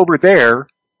fighting them over there,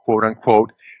 quote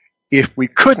unquote, if we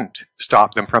couldn't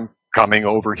stop them from coming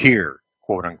over here,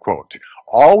 quote unquote?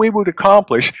 All we would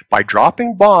accomplish by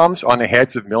dropping bombs on the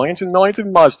heads of millions and millions of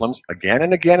Muslims again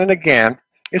and again and again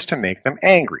is to make them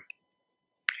angry.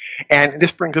 And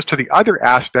this brings us to the other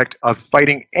aspect of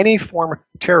fighting any form of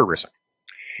terrorism.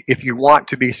 If you want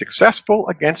to be successful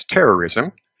against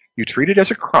terrorism, you treat it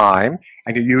as a crime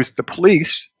and you use the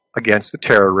police against the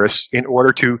terrorists in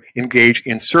order to engage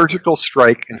in surgical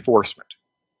strike enforcement.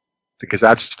 Because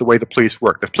that's the way the police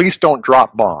work. The police don't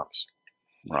drop bombs.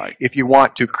 Right. If you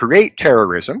want to create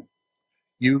terrorism,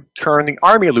 you turn the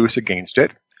army loose against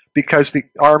it because the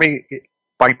army,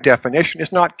 by definition,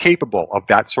 is not capable of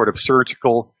that sort of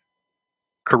surgical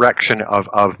correction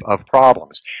of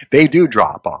problems. They do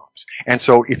drop bombs. And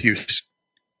so if you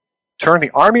turn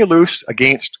the army loose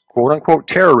against quote-unquote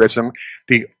terrorism,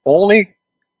 the only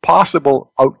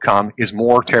possible outcome is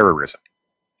more terrorism.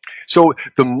 So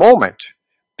the moment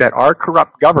that our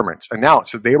corrupt governments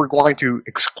announced that they were going to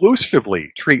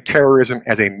exclusively treat terrorism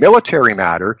as a military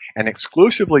matter and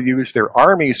exclusively use their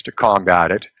armies to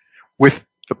combat it, with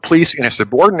the police in a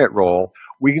subordinate role,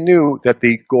 we knew that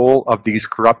the goal of these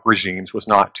corrupt regimes was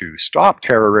not to stop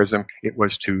terrorism, it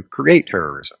was to create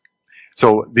terrorism.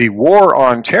 So the war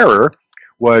on terror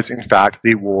was, in fact,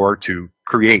 the war to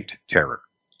create terror.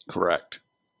 Correct.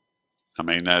 I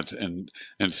mean, that's, and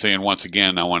seeing once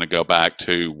again, I want to go back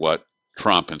to what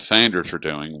Trump and Sanders are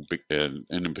doing, and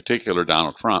in particular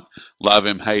Donald Trump. Love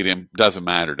him, hate him, doesn't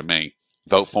matter to me.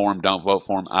 Vote for him, don't vote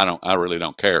for him. I really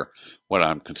don't care. What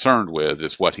I'm concerned with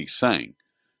is what he's saying.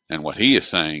 And what he is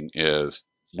saying is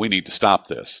we need to stop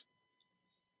this.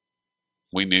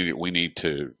 We need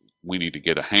to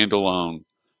get a handle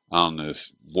on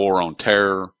this war on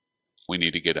terror. We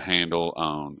need to get a handle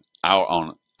on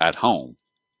at home.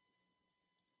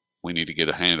 We need to get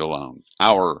a handle on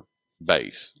our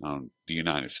base, on the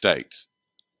United States,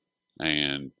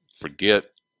 and forget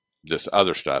this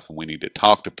other stuff. And we need to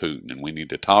talk to Putin, and we need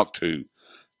to talk to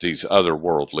these other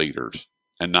world leaders,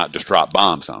 and not just drop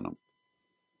bombs on them.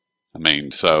 I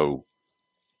mean, so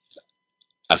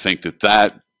I think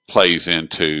that plays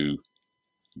into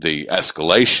the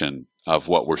escalation of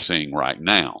what we're seeing right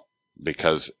now.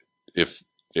 Because if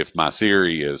my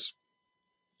theory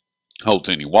holds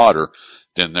any water,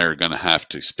 then they're going to have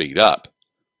to speed up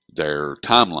their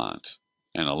timelines.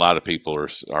 And a lot of people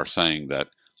are saying that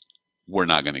we're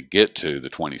not going to get to the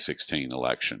 2016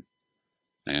 election.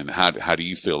 And how do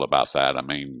you feel about that? I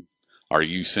mean, are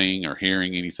you seeing or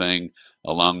hearing anything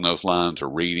along those lines or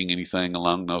reading anything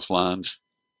along those lines?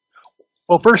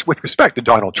 Well, first, with respect to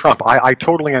Donald Trump, I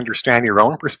totally understand your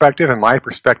own perspective, and my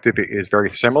perspective is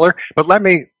very similar. But let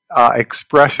me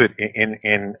express it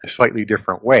in a slightly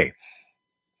different way.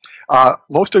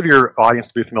 Most of your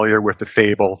audience will be familiar with the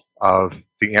fable of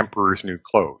the emperor's new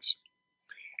clothes.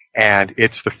 And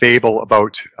it's the fable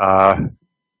about a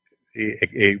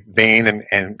vain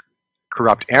and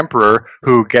corrupt emperor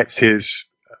who gets his,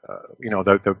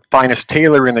 the finest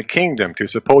tailor in the kingdom to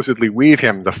supposedly weave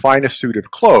him the finest suit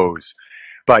of clothes.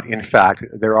 But in fact,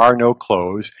 there are no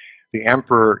clothes. The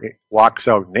emperor walks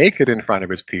out naked in front of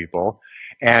his people.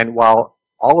 And while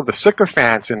all of the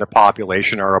sycophants in the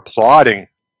population are applauding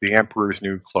the emperor's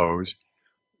new clothes,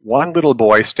 one little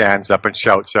boy stands up and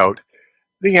shouts out,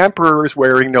 "The emperor is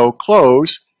wearing no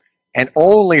clothes," and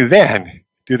only then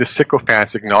do the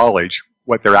sycophants acknowledge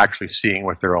what they're actually seeing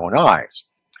with their own eyes.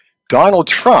 Donald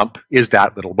Trump is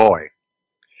that little boy.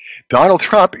 Donald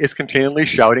Trump is continually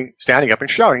standing up and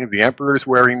shouting, "The emperor is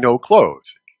wearing no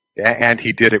clothes." And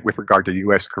he did it with regard to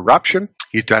U.S. corruption.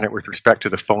 He's done it with respect to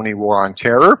the phony war on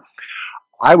terror.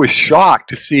 I was shocked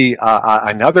to see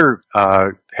another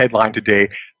headline today.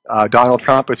 Donald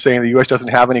Trump is saying the U.S. doesn't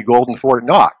have any gold in Fort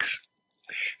Knox.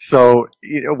 So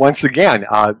once again,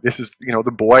 this is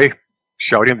the boy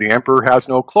shouting, "The emperor has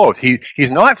no clothes."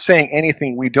 He's not saying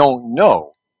anything we don't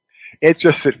know. It's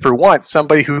just that for once,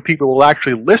 somebody who people will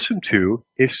actually listen to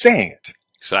is saying it.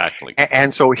 Exactly.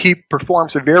 And so he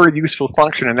performs a very useful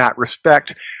function in that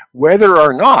respect, whether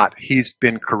or not he's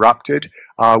been corrupted,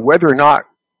 whether or not,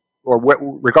 or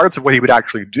regardless of what he would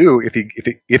actually do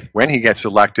if when he gets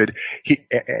elected.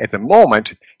 At the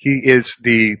moment, he is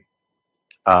the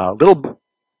little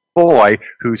boy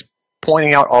who's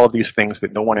pointing out all of these things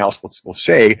that no one else will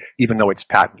say, even though it's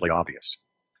patently obvious.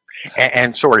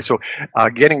 And sorry, so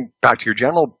getting back to your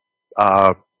general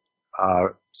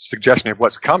suggestion of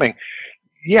what's coming,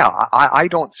 yeah, I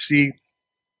don't see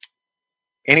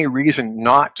any reason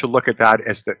not to look at that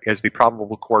as the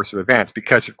probable course of events,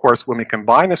 because of course when we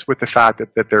combine this with the fact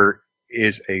that there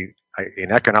is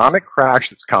an economic crash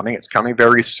that's coming, it's coming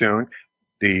very soon.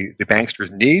 The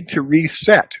banksters need to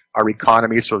reset our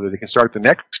economy so that they can start the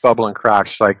next bubble and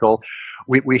crash cycle.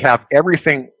 We have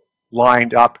everything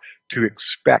lined up to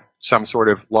expect some sort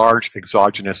of large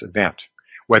exogenous event,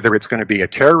 whether it's going to be a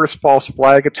terrorist false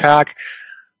flag attack,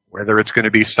 whether it's going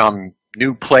to be some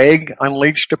new plague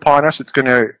unleashed upon us. It's going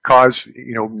to cause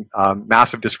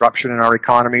massive disruption in our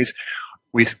economies.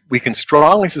 We can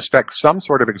strongly suspect some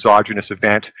sort of exogenous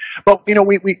event, but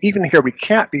we even here we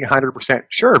can't be 100%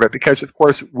 sure of it, because of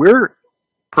course we're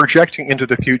projecting into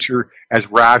the future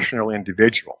as rational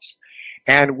individuals,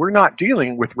 and we're not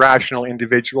dealing with rational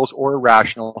individuals or a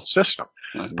rational system.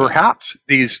 Mm-hmm. Perhaps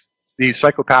these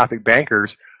psychopathic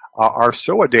bankers are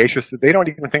so audacious that they don't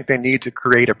even think they need to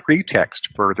create a pretext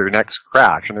for their next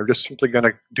crash, and they're just simply going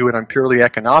to do it on purely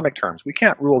economic terms. We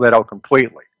can't rule that out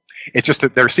completely. It's just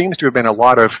that there seems to have been a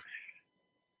lot of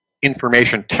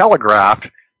information telegraphed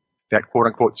that, quote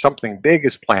unquote, something big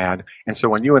is planned. And so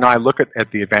when you and I look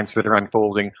at the events that are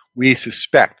unfolding, we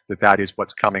suspect that is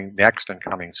what's coming next and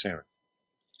coming soon.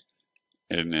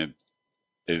 And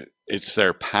it's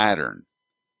their pattern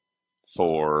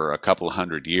for a couple of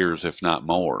hundred years, if not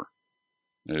more,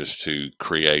 is to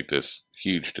create this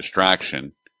huge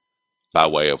distraction by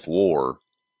way of war,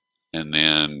 and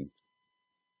then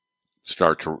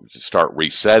start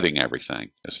resetting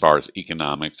everything as far as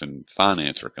economics and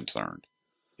finance are concerned.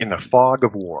 In the fog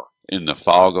of war. In the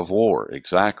fog of war,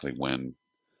 exactly. When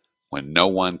no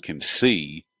one can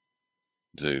see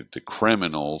the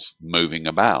criminals moving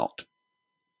about.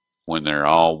 When they're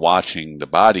all watching the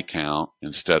body count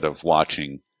instead of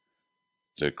watching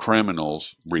the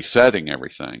criminals resetting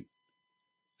everything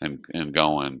and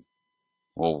going,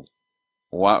 well,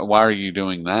 why are you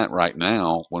doing that right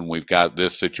now when we've got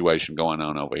this situation going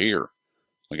on over here?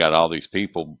 We got all these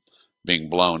people being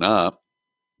blown up,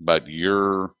 but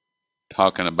you're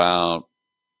talking about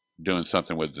doing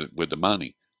something with the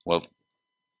money. Well,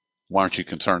 why aren't you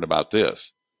concerned about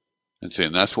this? And see,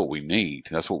 and that's what we need.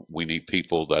 That's what we need,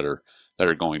 people that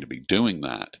are going to be doing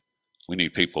that. We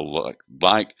need people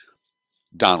like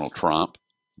Donald Trump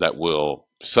that will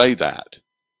say that,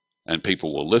 and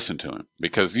people will listen to him,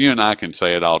 because you and I can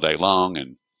say it all day long,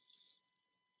 and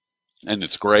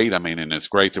it's great. I mean, and it's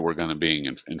great that we're going to be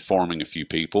informing a few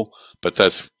people, but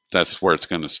that's where it's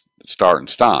going to start and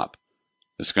stop.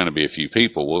 It's going to be a few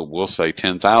people. We'll say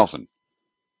 10,000.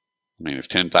 I mean, if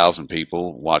 10,000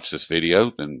 people watch this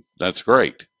video, then that's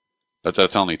great. But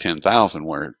that's only 10,000,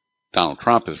 where Donald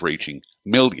Trump is reaching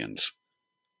millions.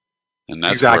 And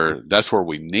Exactly. that's where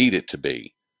we need it to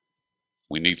be.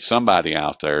 We need somebody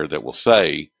out there that will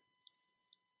say,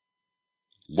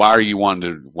 why are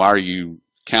you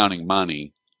counting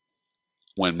money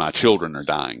when my children are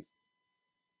dying?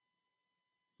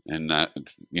 And that,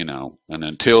 and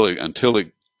until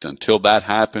that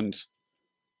happens,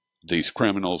 these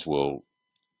criminals will.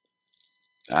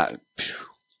 Uh,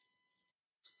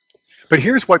 But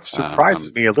here's what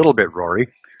surprises me a little bit, Rory.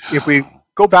 If we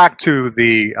go back to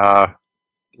the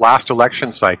last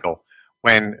election cycle,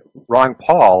 when Ron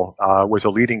Paul was a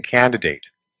leading candidate,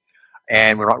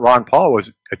 and when Ron Paul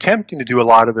was attempting to do a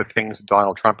lot of the things that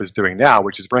Donald Trump is doing now,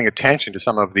 which is bring attention to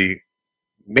some of the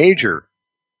major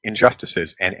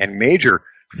injustices and major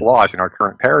flaws in our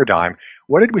current paradigm,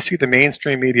 what did we see the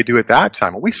mainstream media do at that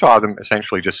time? Well, we saw them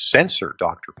essentially just censor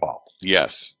Dr. Paul.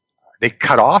 yes. They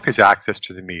cut off his access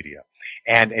to the media,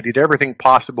 and they did everything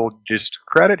possible to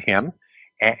discredit him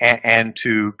and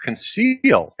to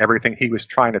conceal everything he was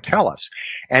trying to tell us.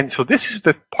 And so this is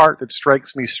the part that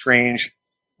strikes me strange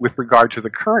with regard to the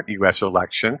current U.S.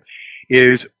 election,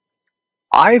 is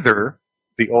either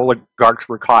the oligarchs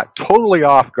were caught totally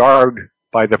off guard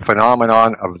by the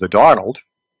phenomenon of the Donald,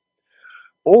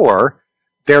 or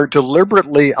they're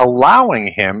deliberately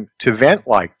allowing him to vent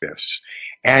like this.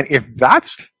 And if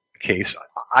that's the case,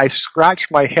 I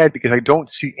scratch my head because I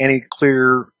don't see any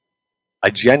clear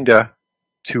agenda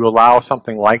to allow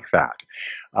something like that.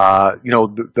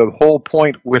 The whole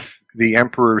point with the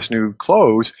emperor's new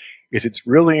clothes is it's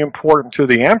really important to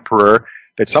the emperor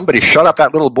that somebody shut up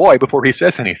that little boy before he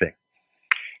says anything.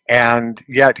 And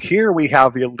yet here we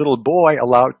have the little boy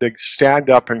allowed to stand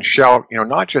up and shout,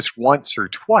 not just once or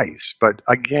twice, but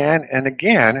again and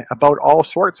again about all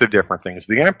sorts of different things.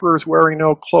 The emperor's wearing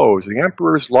no clothes. The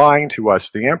emperor's lying to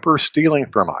us. The emperor's stealing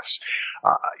from us.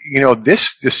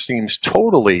 This just seems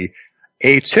totally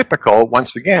atypical,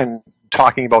 once again,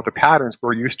 talking about the patterns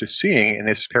we're used to seeing in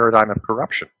this paradigm of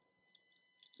corruption.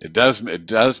 It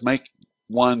does make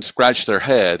one scratch their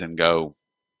head and go,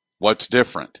 what's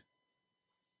different?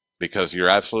 Because you're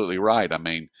absolutely right. I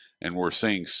mean, and we're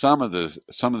seeing some of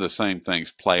the same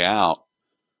things play out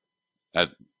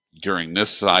during this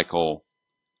cycle,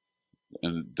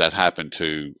 and that happened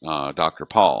to Dr.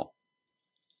 Paul.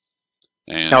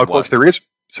 And now, of course, there is.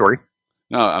 Sorry.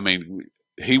 No, I mean,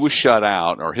 he was shut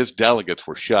out, or his delegates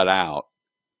were shut out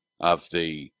of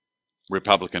the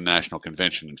Republican National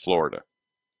Convention in Florida.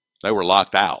 They were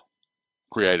locked out,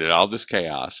 created all this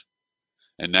chaos.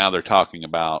 And now they're talking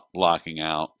about locking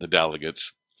out the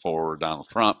delegates for Donald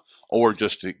Trump, or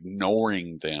just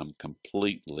ignoring them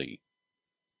completely.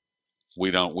 We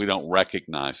don't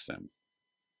recognize them.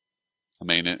 I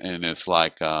mean, and it's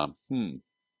like, how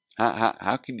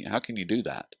can you do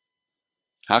that?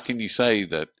 How can you say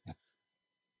that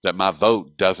my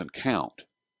vote doesn't count?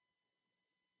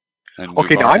 And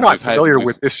okay, now I'm not familiar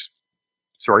with this.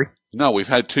 Sorry. No, we've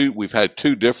had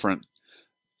two different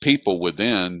people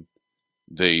within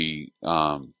the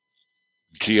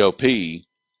GOP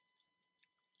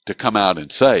to come out and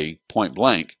say point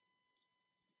blank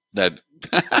that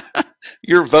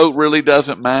your vote really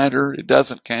doesn't matter. It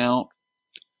doesn't count.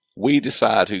 We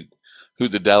decide who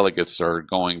the delegates are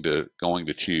going to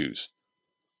choose.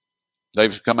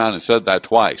 They've come out and said that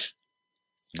twice.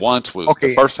 Once was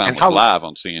the first time was live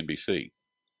on CNBC.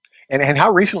 And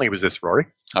how recently was this, Rory?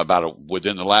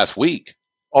 Within the last week.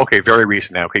 Okay, very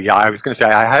recent now. Okay, yeah, I was going to say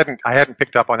I hadn't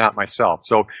picked up on that myself.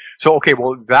 So okay,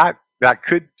 well that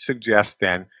could suggest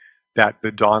then that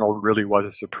the Donald really was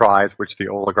a surprise, which the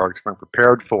oligarchs weren't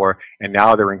prepared for, and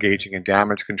now they're engaging in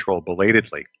damage control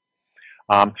belatedly.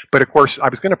 But of course, I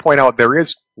was going to point out there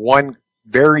is one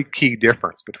very key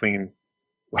difference between,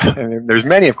 and there's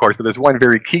many, of course, but there's one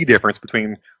very key difference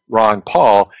between Ron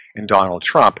Paul and Donald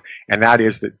Trump, and that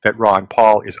is that Ron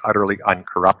Paul is utterly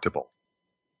uncorruptible.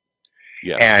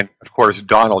 Yes. And, of course,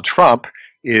 Donald Trump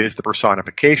is the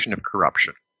personification of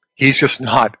corruption. He's just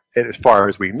not, as far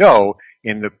as we know,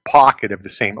 in the pocket of the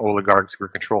same oligarchs who are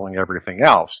controlling everything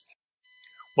else.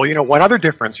 Well, one other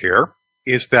difference here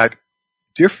is that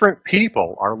different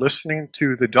people are listening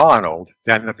to the Donald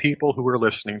than the people who are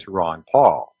listening to Ron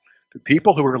Paul. The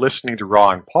people who are listening to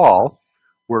Ron Paul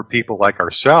were people like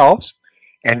ourselves,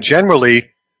 and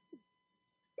generally,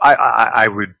 I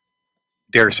would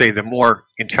dare say, the more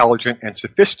intelligent and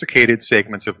sophisticated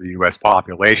segments of the U.S.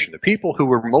 population, the people who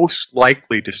were most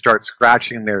likely to start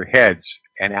scratching their heads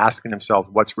and asking themselves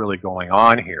what's really going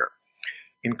on here.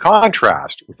 In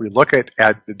contrast, if we look at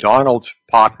the Donald's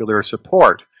popular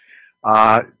support,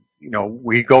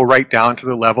 we go right down to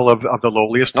the level of the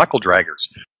lowliest knuckle draggers.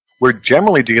 We're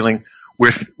generally dealing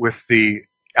with the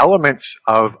elements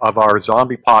of our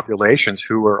zombie populations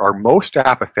who are most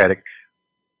apathetic,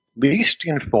 least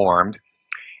informed,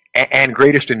 and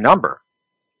greatest in number.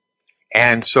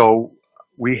 And so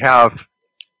we have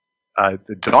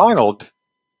Donald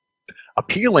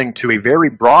appealing to a very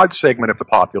broad segment of the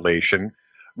population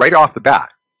right off the bat.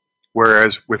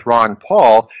 Whereas with Ron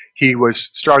Paul, he was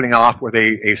starting off with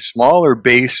a smaller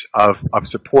base of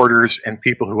supporters and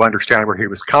people who understand where he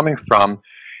was coming from.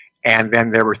 And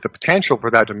then there was the potential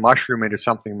for that to mushroom into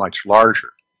something much larger.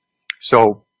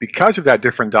 So because of that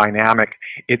different dynamic,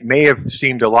 it may have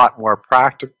seemed a lot more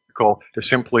practical to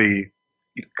simply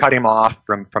cut him off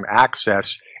from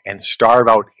access and starve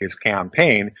out his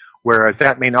campaign, whereas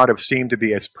that may not have seemed to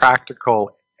be as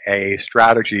practical a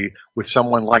strategy with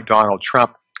someone like Donald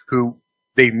Trump, who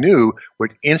they knew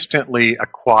would instantly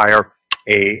acquire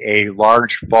a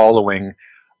large following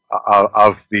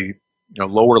of the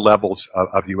lower levels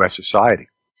of U.S. society.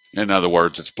 In other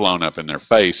words, it's blown up in their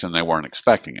face, and they weren't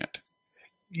expecting it.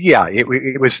 Yeah,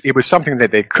 it was something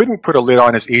that they couldn't put a lid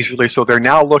on as easily, so they're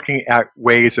now looking at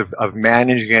ways of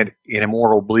managing it in a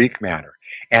more oblique manner.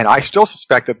 And I still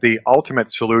suspect that the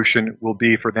ultimate solution will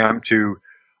be for them to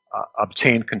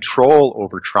obtain control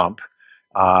over Trump,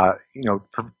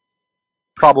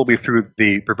 probably through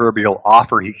the proverbial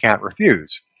offer he can't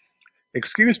refuse.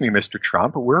 Excuse me, Mr.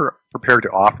 Trump, we're prepared to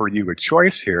offer you a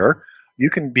choice here. You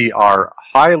can be our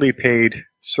highly paid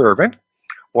servant,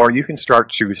 or you can start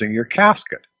choosing your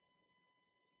casket.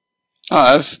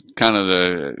 Oh, that's kind of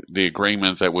the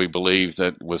agreement that we believe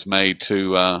that was made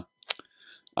to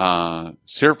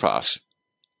Tsipras,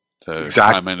 the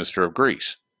Prime Minister of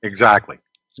Greece. Exactly.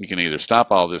 You can either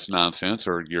stop all this nonsense,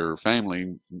 or your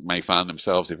family may find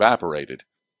themselves evaporated.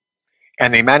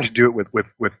 And they managed to do it with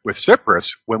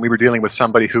Tsipras when we were dealing with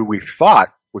somebody who we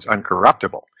thought was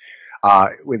uncorruptible.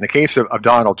 In the case of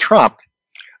Donald Trump,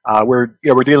 we're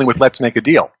dealing with let's make a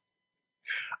deal.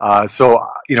 So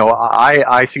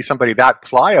I see somebody that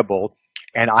pliable,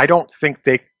 and I don't think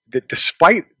that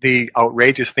despite the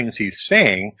outrageous things he's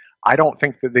saying, I don't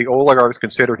think that the oligarchs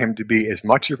consider him to be as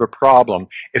much of a problem,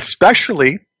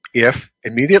 especially if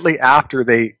immediately after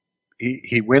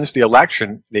he wins the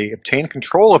election, they obtain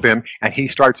control of him, and he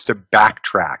starts to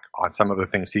backtrack on some of the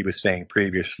things he was saying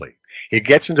previously. He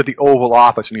gets into the Oval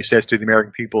Office and he says to the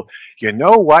American people, you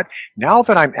know what? Now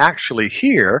that I'm actually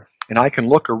here and I can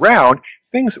look around,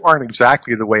 things aren't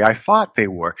exactly the way I thought they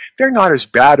were. They're not as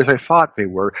bad as I thought they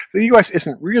were. The U.S.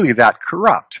 isn't really that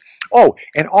corrupt. Oh,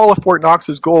 and all of Fort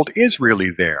Knox's gold is really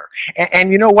there.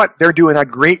 And you know what? They're doing a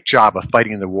great job of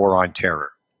fighting the war on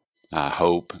terror. I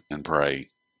hope and pray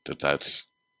that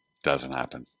doesn't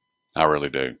happen. I really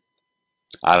do.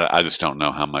 I just don't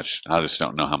know how much. I just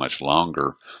don't know how much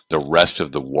longer the rest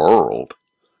of the world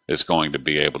is going to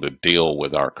be able to deal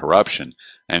with our corruption.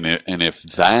 And if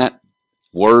that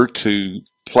were to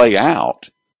play out,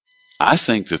 I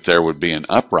think that there would be an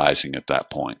uprising at that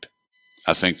point.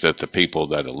 I think that the people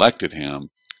that elected him,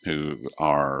 who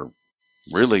are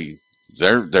really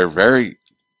they're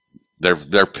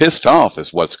pissed off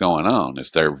is what's going on.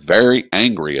 Is they're very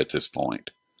angry at this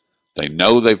point. They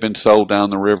know they've been sold down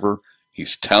the river.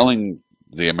 He's telling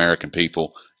the American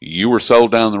people, you were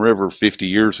sold down the river 50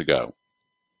 years ago.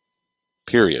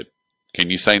 Period. Can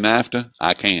you say NAFTA?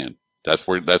 I can. That's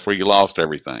where you lost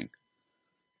everything.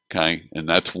 Okay? And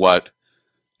that's what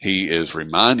he is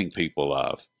reminding people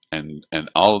of. And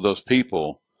all of those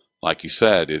people, like you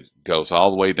said, it goes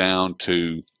all the way down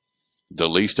to the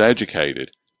least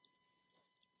educated.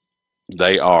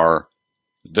 They're not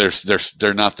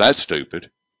that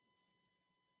stupid.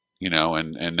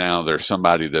 And now there's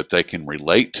somebody that they can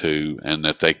relate to, and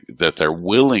that they're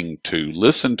willing to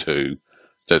listen to,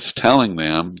 that's telling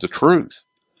them the truth.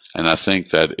 And I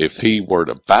think that if he were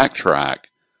to backtrack,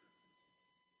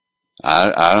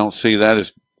 I don't see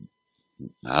that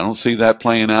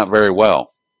playing out very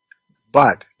well.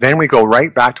 But then we go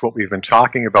right back to what we've been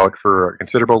talking about for a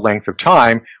considerable length of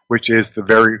time, which is the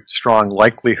very strong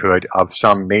likelihood of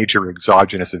some major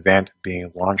exogenous event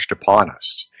being launched upon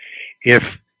us.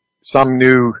 If some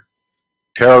new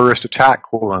terrorist attack,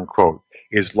 quote unquote,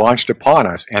 is launched upon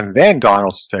us, and then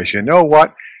Donald says, you know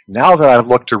what, now that I've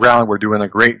looked around, we're doing a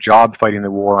great job fighting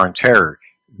the war on terror,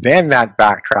 then that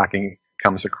backtracking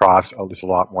comes across just a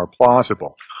lot more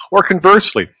plausible. Or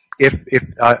conversely, if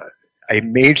a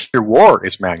major war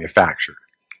is manufactured,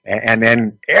 and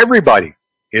then everybody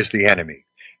is the enemy,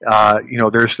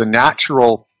 there's the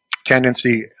natural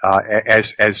tendency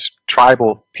as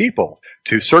tribal people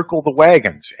to circle the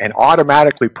wagons and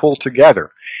automatically pull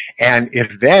together. And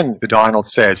if then the Donald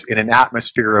says, in an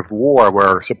atmosphere of war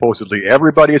where supposedly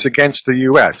everybody is against the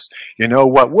U.S., you know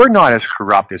what, we're not as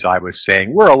corrupt as I was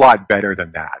saying. We're a lot better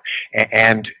than that.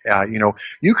 And you know,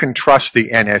 you can trust the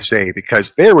NSA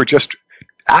because they were just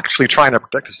actually trying to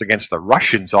protect us against the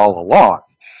Russians all along.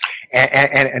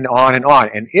 And on and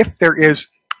on. And if there is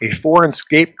a foreign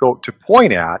scapegoat to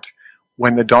point at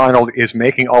when the Donald is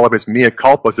making all of his mea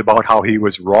culpas about how he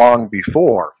was wrong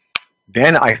before,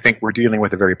 then I think we're dealing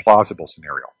with a very plausible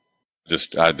scenario.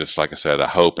 I just, like I said, I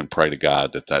hope and pray to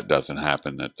God that that doesn't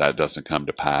happen, that doesn't come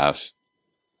to pass.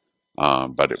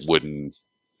 But it wouldn't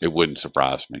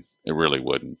surprise me. It really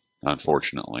wouldn't,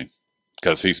 unfortunately,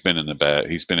 because he's been in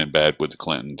bed with the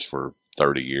Clintons for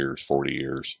 30 years, 40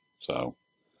 years. So,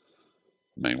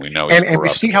 I mean, we know he's and we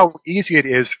see how easy it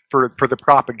is for the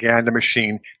propaganda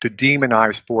machine to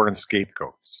demonize foreign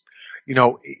scapegoats. You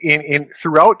know, in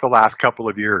throughout the last couple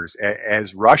of years,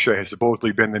 as Russia has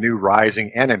supposedly been the new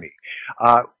rising enemy,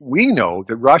 we know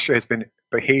that Russia has been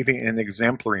behaving in an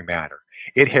exemplary manner.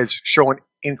 It has shown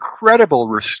incredible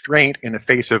restraint in the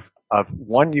face of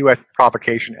one U.S.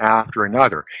 provocation after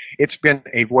another. It's been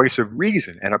a voice of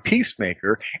reason and a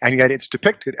peacemaker, and yet it's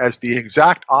depicted as the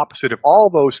exact opposite of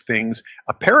all those things,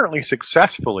 apparently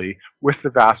successfully with the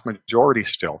vast majority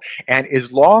still. And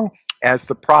as long as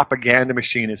the propaganda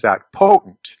machine is that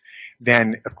potent,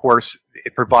 then, of course,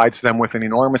 it provides them with an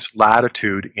enormous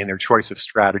latitude in their choice of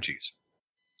strategies.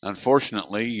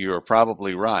 Unfortunately, you're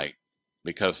probably right,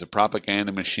 because the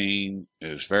propaganda machine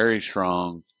is very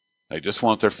strong. They just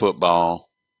want their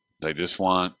football. They just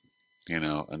want, you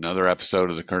know, another episode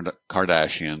of the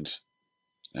Kardashians,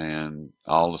 and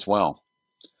all is well.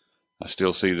 I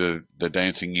still see the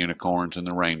dancing unicorns and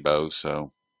the rainbows,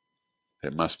 so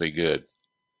it must be good.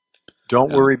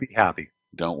 Don't worry, be happy.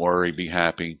 Don't worry, be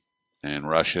happy. And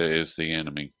Russia is the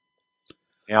enemy.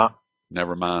 Yeah.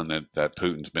 Never mind that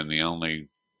Putin's been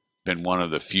one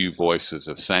of the few voices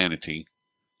of sanity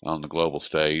on the global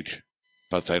stage,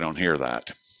 but they don't hear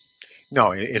that.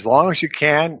 No, as long as you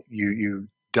can, you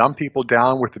dumb people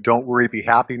down with the don't worry, be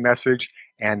happy message.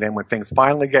 And then when things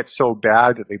finally get so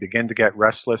bad that they begin to get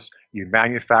restless, you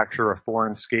manufacture a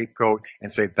foreign scapegoat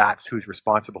and say that's who's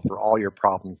responsible for all your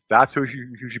problems. That's who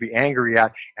you should be angry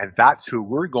at, and that's who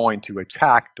we're going to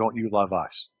attack. Don't you love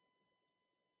us?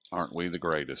 Aren't we the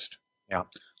greatest? Yeah.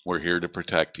 We're here to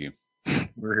protect you.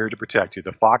 We're here to protect you.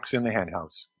 The fox in the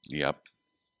henhouse. Yep.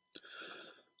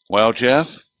 Well,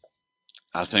 Jeff,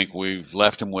 I think we've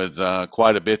left him with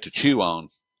quite a bit to chew on.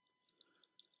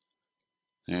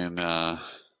 And I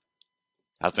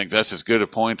think that's as good a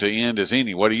point to end as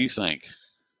any. What do you think?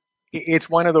 It's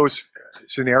one of those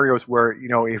scenarios where, you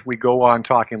know, if we go on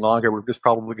talking longer, we're just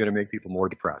probably going to make people more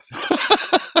depressed.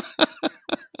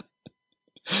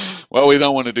 Well, we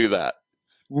don't want to do that.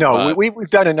 No, we've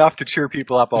done enough to cheer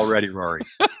people up already, Rory.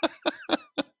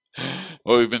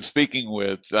 Well, we've been speaking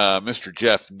with Mr.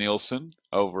 Jeff Nielson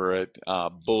over at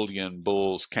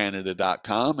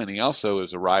bullionbullscanada.com, and he also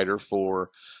is a writer for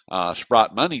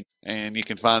Sprott Money. And you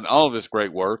can find all of his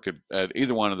great work at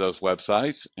either one of those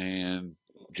websites. And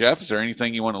Jeff, is there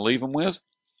anything you want to leave them with?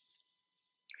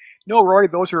 No, Rory,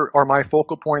 those are my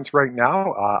focal points right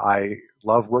now. I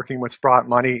love working with Sprott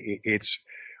Money. It's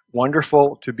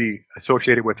wonderful to be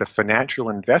associated with a financial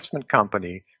investment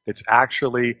company that's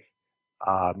actually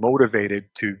motivated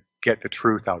to get the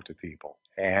truth out to people.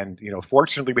 And, you know,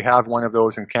 fortunately, we have one of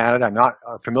those in Canada. I'm not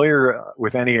familiar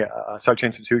with any such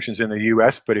institutions in the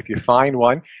U.S., but if you find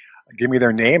one, give me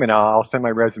their name and I'll send my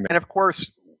resume. And of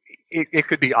course, it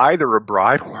could be either a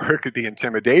bribe or it could be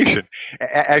intimidation.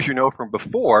 As you know from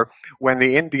before, when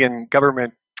the Indian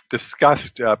government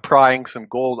discussed prying some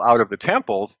gold out of the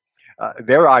temples,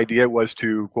 their idea was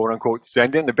to, quote unquote,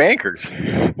 send in the bankers.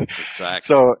 Exactly.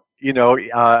 So, you know,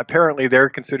 apparently they're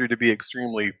considered to be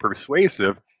extremely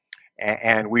persuasive,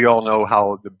 and we all know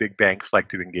how the big banks like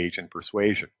to engage in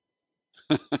persuasion.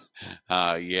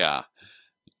 Yeah.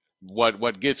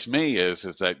 What gets me is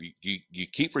that you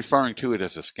keep referring to it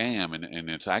as a scam, and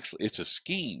it's a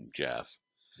scheme, Jeff.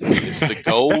 It's the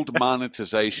gold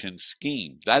monetization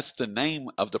scheme. That's the name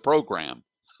of the program.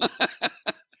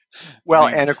 Well,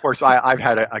 and of course, I've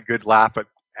had a good laugh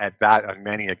at that on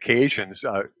many occasions,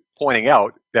 pointing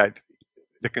out that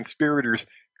the conspirators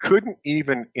couldn't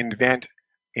even invent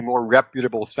a more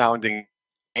reputable sounding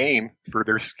name for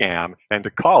their scam than to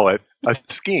call it a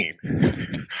scheme.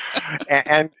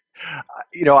 And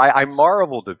you know, I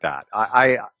marveled at that.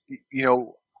 You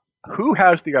know, who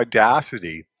has the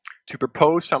audacity to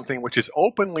propose something which is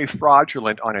openly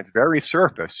fraudulent on its very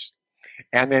surface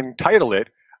and then title it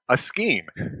a scheme?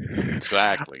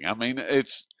 Exactly. I mean,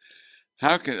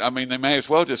 How can, I mean, they may as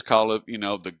well just call it,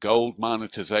 the gold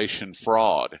monetization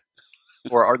fraud.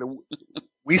 Or are the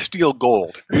we steal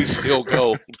gold? We steal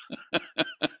gold.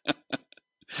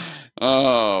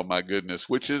 Oh my goodness,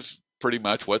 which is pretty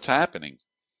much what's happening.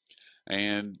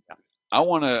 And I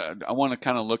want to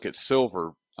kind of look at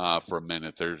silver for a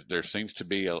minute. There seems to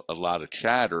be a lot of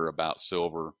chatter about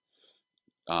silver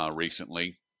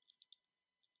recently,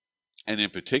 and in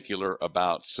particular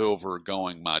about silver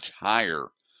going much higher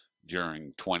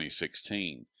during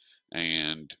 2016.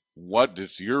 And what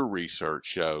does your research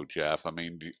show, Jeff? I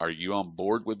mean, are you on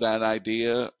board with that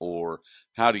idea, or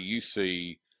how do you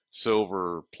see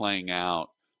silver playing out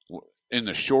in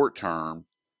the short term,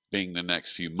 being the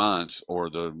next few months, or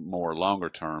the more longer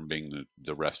term being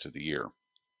the rest of the year?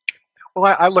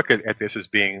 Well, I look at this as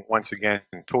being, once again,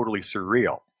 totally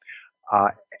surreal. Uh,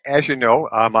 as you know,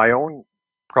 my own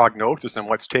prognosis on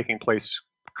what's taking place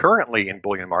currently in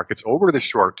bullion markets over the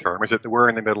short term is that we're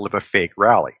in the middle of a fake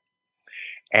rally.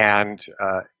 And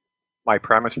my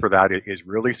premise for that is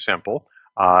really simple.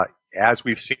 As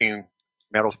we've seen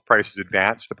metals prices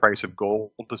advance, the price of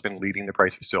gold has been leading the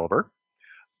price of silver.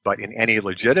 But in any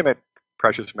legitimate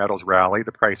precious metals rally,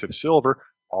 the price of silver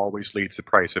always leads the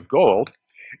price of gold.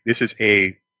 This is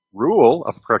a rule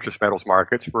of precious metals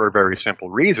markets for a very simple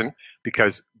reason,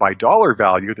 because by dollar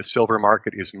value, the silver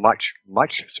market is much,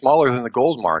 much smaller than the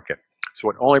gold market. So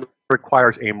it only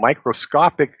requires a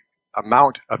microscopic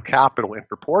amount of capital in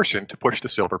proportion to push the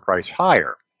silver price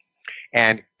higher.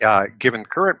 And given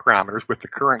current parameters, with the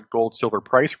current gold-silver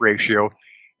price ratio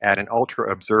at an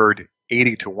ultra-absurd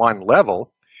 80-to-1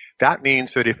 level, that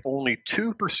means that if only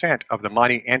 2% of the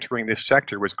money entering this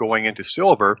sector was going into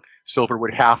silver, silver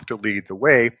would have to lead the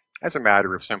way as a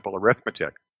matter of simple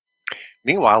arithmetic.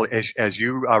 Meanwhile, as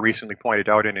you recently pointed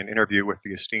out in an interview with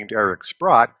the esteemed Eric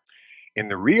Sprott, in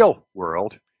the real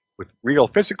world, with real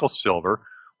physical silver,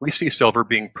 we see silver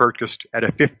being purchased at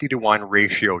a 50-to-1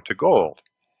 ratio to gold.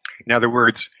 In other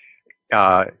words,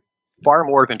 far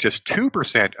more than just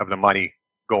 2% of the money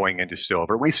going into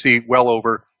silver. We see well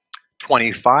over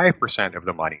 25% of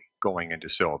the money going into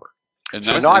silver. And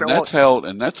So that not and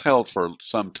only, that's held for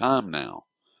some time now.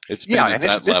 It's yeah, been at and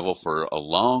that level for a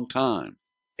long time.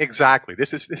 exactly.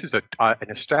 This is an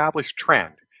established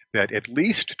trend that at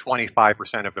least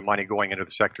 25% of the money going into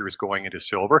the sector is going into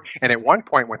silver. And at one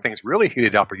point, when things really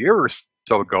heated up a year or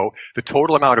so ago, the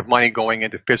total amount of money going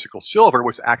into physical silver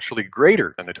was actually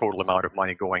greater than the total amount of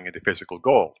money going into physical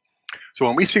gold. So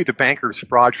when we see the bankers'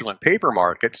 fraudulent paper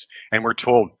markets and we're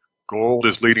told gold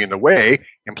is leading the way,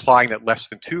 implying that less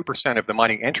than 2% of the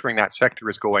money entering that sector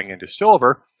is going into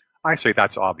silver, I say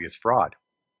that's obvious fraud.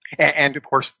 And of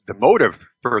course, the motive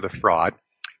for the fraud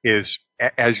is,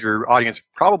 as your audience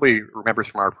probably remembers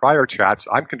from our prior chats,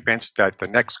 I'm convinced that the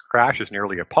next crash is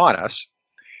nearly upon us.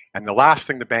 And the last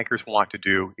thing the bankers want to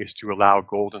do is to allow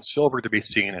gold and silver to be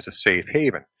seen as a safe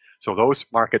haven. So those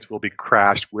markets will be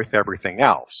crashed with everything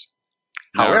else.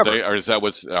 Now, However,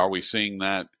 are we seeing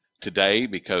that today?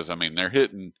 Because I mean, they're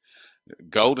hitting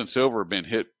gold and silver have been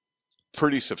hit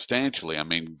pretty substantially. I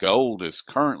mean, gold is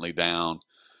currently down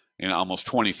almost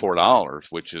 $24,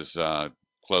 which is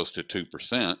close to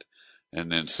 2%,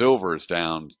 and then silver is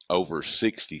down over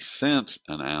 60 cents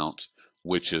an ounce,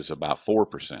 which is about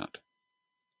 4%.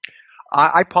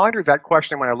 I pondered that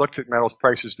question when I looked at metals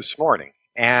prices this morning,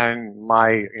 and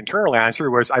my internal answer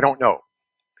was I don't know.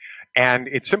 And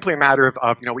it's simply a matter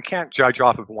of we can't judge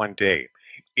off of one day.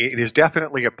 It is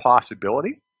definitely a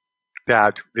possibility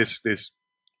that this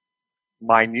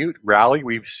minute rally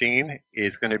we've seen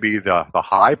is going to be the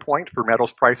high point for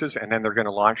metals prices, and then they're going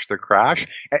to launch their crash.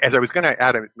 As I was going to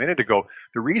add a minute ago,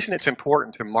 the reason it's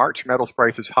important to march metals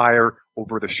prices higher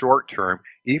over the short term,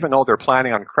 even though they're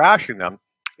planning on crashing them,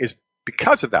 is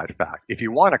because of that fact. If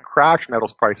you want to crash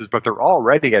metals prices, but they're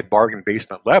already at bargain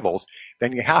basement levels,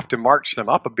 then you have to march them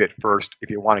up a bit first if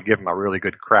you want to give them a really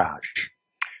good crash.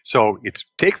 So it's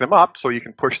take them up so you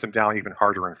can push them down even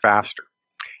harder and faster.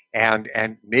 And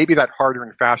maybe that harder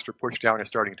and faster push down is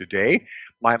starting today.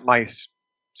 My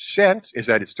sense is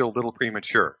that it's still a little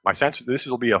premature. My sense is this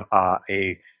will be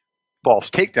a false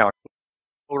takedown.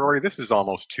 Well, Rory, this is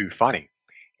almost too funny.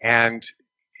 And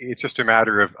it's just a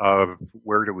matter of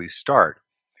where do we start.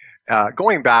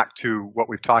 Going back to what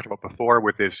we've talked about before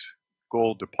with this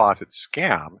gold deposit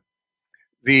scam,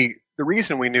 the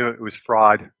reason we knew it was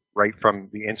fraud right from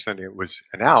the instant it was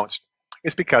announced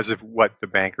is because of what the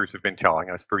bankers have been telling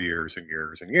us for years and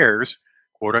years and years.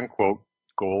 Quote unquote,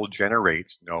 gold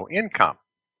generates no income.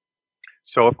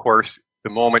 So of course,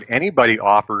 the moment anybody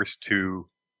offers to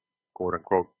quote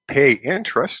unquote pay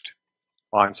interest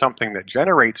on something that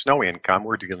generates no income,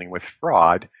 we're dealing with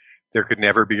fraud. there could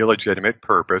never be a legitimate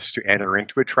purpose to enter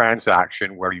into a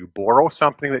transaction where you borrow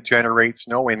something that generates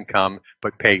no income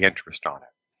but pay interest on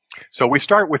it. So we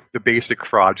start with the basic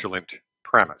fraudulent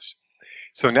premise.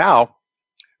 So now,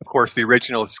 of course, the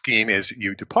original scheme is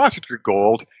you deposit your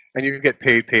gold and you get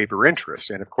paid paper interest.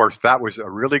 And of course, that was a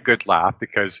really good laugh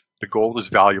because the gold is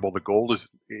valuable. The gold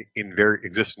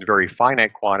exists in very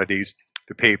finite quantities.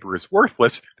 The paper is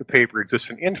worthless. The paper exists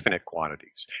in infinite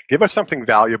quantities. Give us something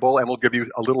valuable and we'll give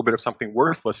you a little bit of something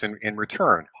worthless in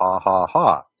return. Ha, ha,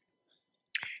 ha.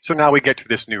 So now we get to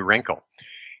this new wrinkle.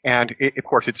 And of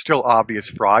course, it's still obvious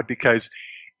fraud because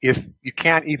if you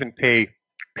can't even pay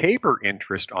paper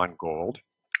interest on gold,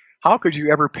 how could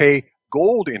you ever pay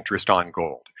gold interest on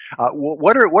gold?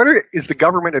 What is the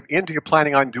government of India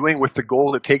planning on doing with the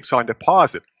gold it takes on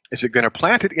deposit? Is it going to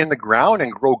plant it in the ground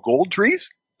and grow gold trees?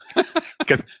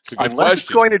 Because unless it's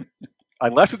going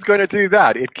to do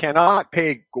that, it cannot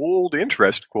pay gold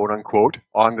interest, quote unquote,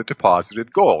 on the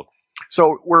deposited gold.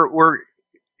 So we're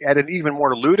at an even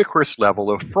more ludicrous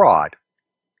level of fraud.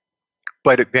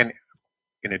 But then,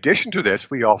 in addition to this,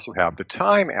 we also have the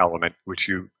time element, which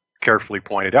you carefully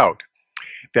pointed out,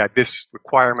 that this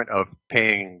requirement of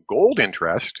paying gold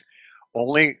interest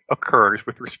only occurs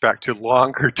with respect to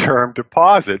longer term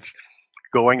deposits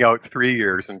going out 3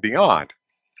 years and beyond.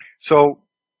 So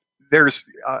there's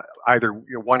either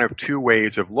one of two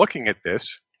ways of looking at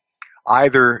this.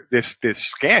 Either this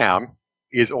scam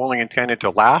is only intended to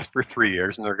last for 3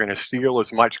 years and they're going to steal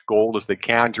as much gold as they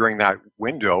can during that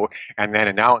window and then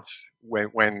announce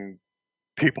when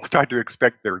people start to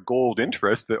expect their gold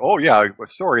interest that, oh yeah,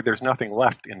 sorry, there's nothing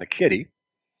left in the kitty.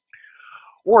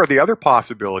 Or the other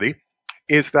possibility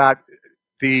is that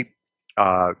the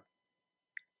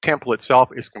temple itself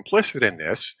is complicit in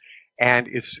this and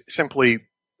is simply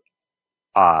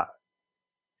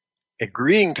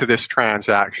agreeing to this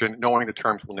transaction, knowing the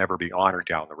terms will never be honored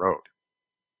down the road.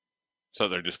 So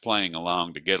they're just playing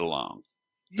along to get along.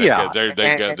 Yeah.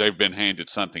 They've been handed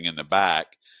something in the back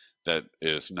that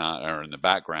is not, or in the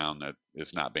background that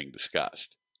is not being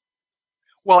discussed.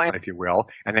 Well, if you will,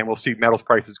 and then we'll see metals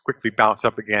prices quickly bounce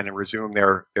up again and resume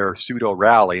their pseudo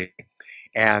rally.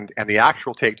 And the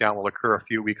actual takedown will occur a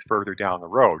few weeks further down the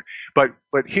road. But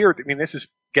here, I mean, this is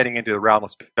getting into the realm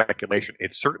of speculation.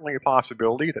 It's certainly a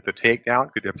possibility that the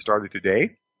takedown could have started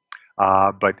today,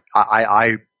 but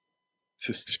I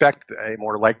suspect a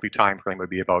more likely time frame would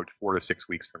be about 4 to 6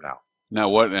 weeks from now. Now,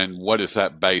 what is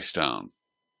that based on?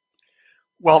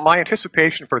 Well, my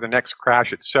anticipation for the next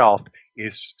crash itself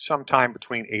is sometime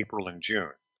between April and June.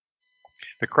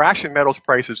 The crash in metals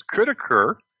prices could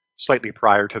occur slightly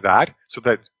prior to that, so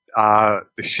that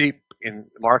the sheep in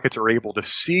markets are able to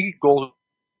see gold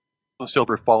and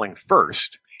silver falling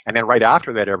first, and then right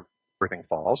after that everything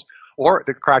falls, or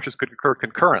the crashes could occur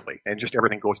concurrently and just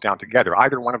everything goes down together.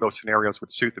 Either one of those scenarios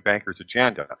would suit the bankers'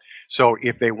 agenda. So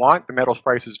if they want the metals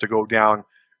prices to go down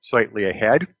slightly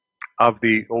ahead of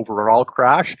the overall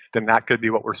crash, then that could be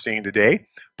what we're seeing today.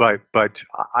 But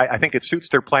I think it suits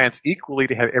their plans equally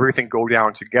to have everything go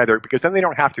down together, because then they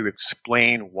don't have to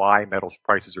explain why metals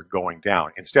prices are going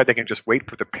down. Instead, they can just wait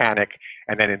for the panic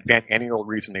and then invent any old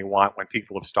reason they want when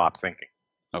people have stopped thinking.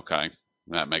 Okay,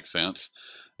 that makes sense.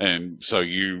 And so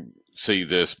you see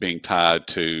this being tied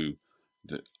to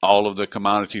all of the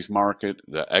commodities market,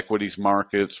 the equities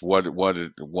markets. What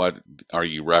are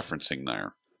you referencing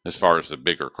there as far as the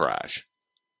bigger crash?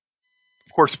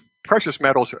 Of course, precious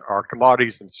metals are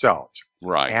commodities themselves.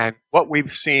 Right. And what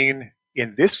we've seen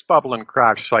in this bubble and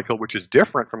crash cycle, which is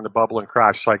different from the bubble and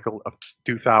crash cycle of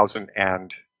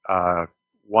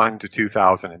 2001 to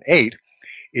 2008,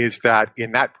 is that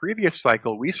in that previous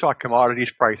cycle, we saw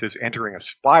commodities prices entering a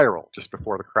spiral just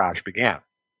before the crash began.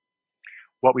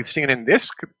 What we've seen in this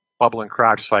bubble and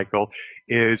crash cycle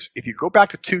is, if you go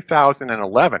back to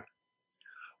 2011,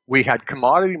 we had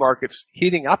commodity markets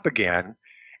heating up again,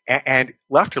 and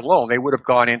left alone, they would have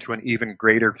gone into an even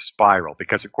greater spiral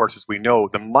because, of course, as we know,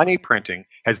 the money printing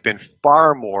has been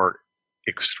far more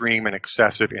extreme and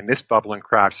excessive in this bubble and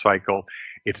crash cycle.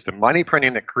 It's the money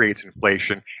printing that creates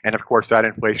inflation, and of course, that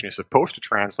inflation is supposed to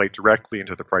translate directly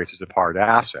into the prices of hard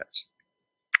assets.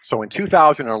 So in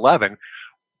 2011,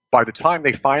 by the time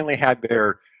they finally had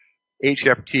their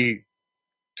HFT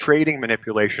trading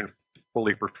manipulation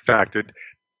fully perfected,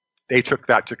 they took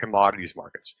that to commodities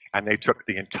markets, and they took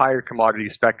the entire commodity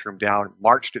spectrum down,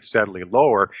 marched it steadily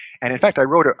lower. And in fact, I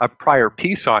wrote a prior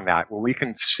piece on that where we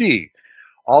can see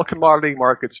all commodity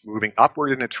markets moving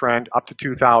upward in a trend up to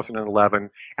 2011.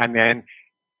 And then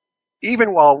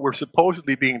even while we're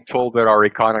supposedly being told that our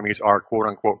economies are quote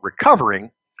unquote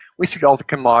recovering, we see all the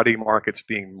commodity markets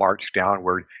being marched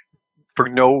downward for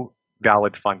no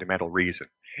valid fundamental reason.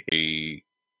 We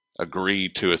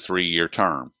agreed to a 3-year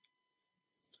term.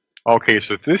 Okay,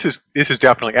 so this is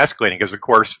definitely escalating because, of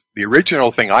course, the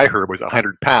original thing I heard was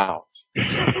 100 pounds.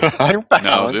 100 No,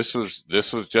 pounds.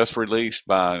 this was just released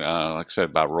by, like I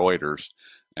said, by Reuters,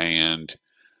 and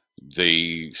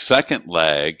the second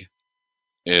leg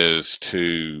is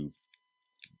to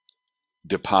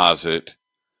deposit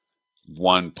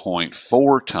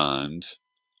 1.4 tons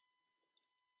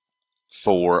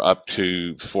for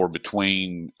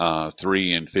between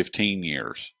 3 and 15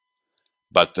 years.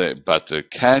 But the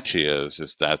catch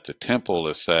is that the temple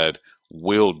has said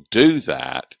we'll do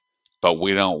that, but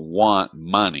we don't want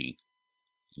money.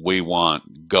 We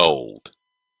want gold.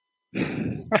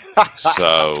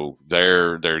 So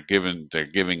they're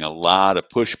giving a lot of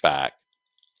pushback.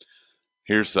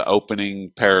 Here's the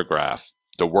opening paragraph.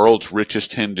 The world's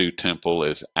richest Hindu temple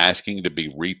is asking to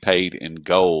be repaid in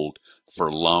gold for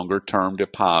longer term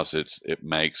deposits it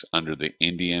makes under the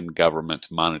Indian government's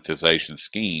monetization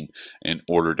scheme in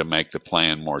order to make the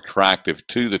plan more attractive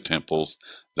to the temples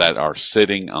that are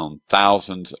sitting on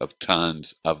thousands of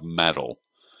tons of metal.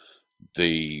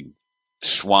 The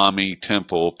Swami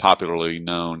temple, popularly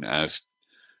known as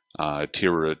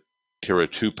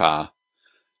Tiruthupa,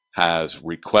 has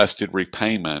requested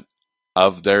repayment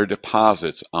of their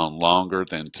deposits on longer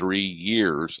than 3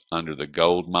 years under the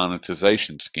gold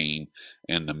monetization scheme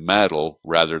in the metal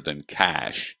rather than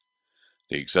cash,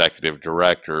 the executive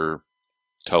director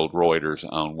told Reuters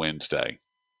on Wednesday.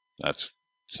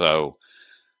 So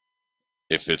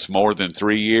if it's more than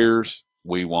 3 years,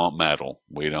 we want metal.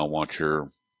 We don't want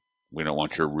your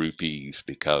rupees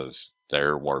because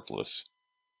they're worthless.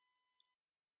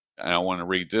 And I want to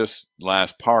read this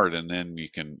last part, and then you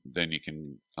can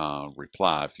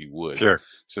reply if you would. Sure. It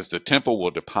says the temple will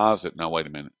deposit. No, wait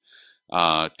a minute.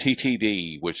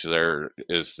 TTD, which there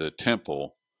is the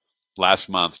temple, last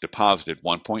month deposited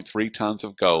 1.3 tons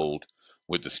of gold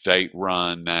with the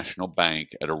state-run national bank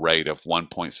at a rate of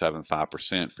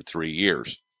 1.75% for 3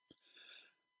 years.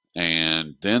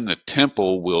 And then the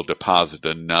temple will deposit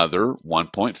another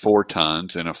 1.4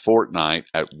 tons in a fortnight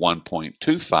at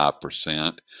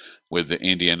 1.25% with the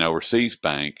Indian Overseas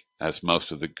Bank, as most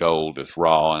of the gold is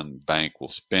raw and the bank will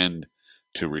spend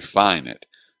to refine it.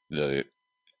 That's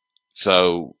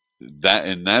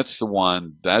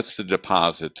the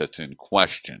deposit that's in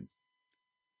question.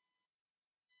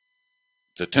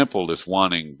 The temple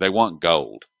they want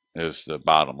gold is the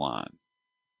bottom line.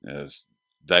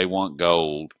 They want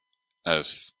gold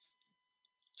as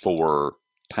for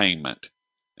payment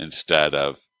instead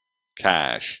of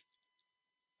cash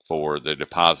for the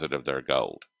deposit of their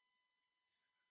gold.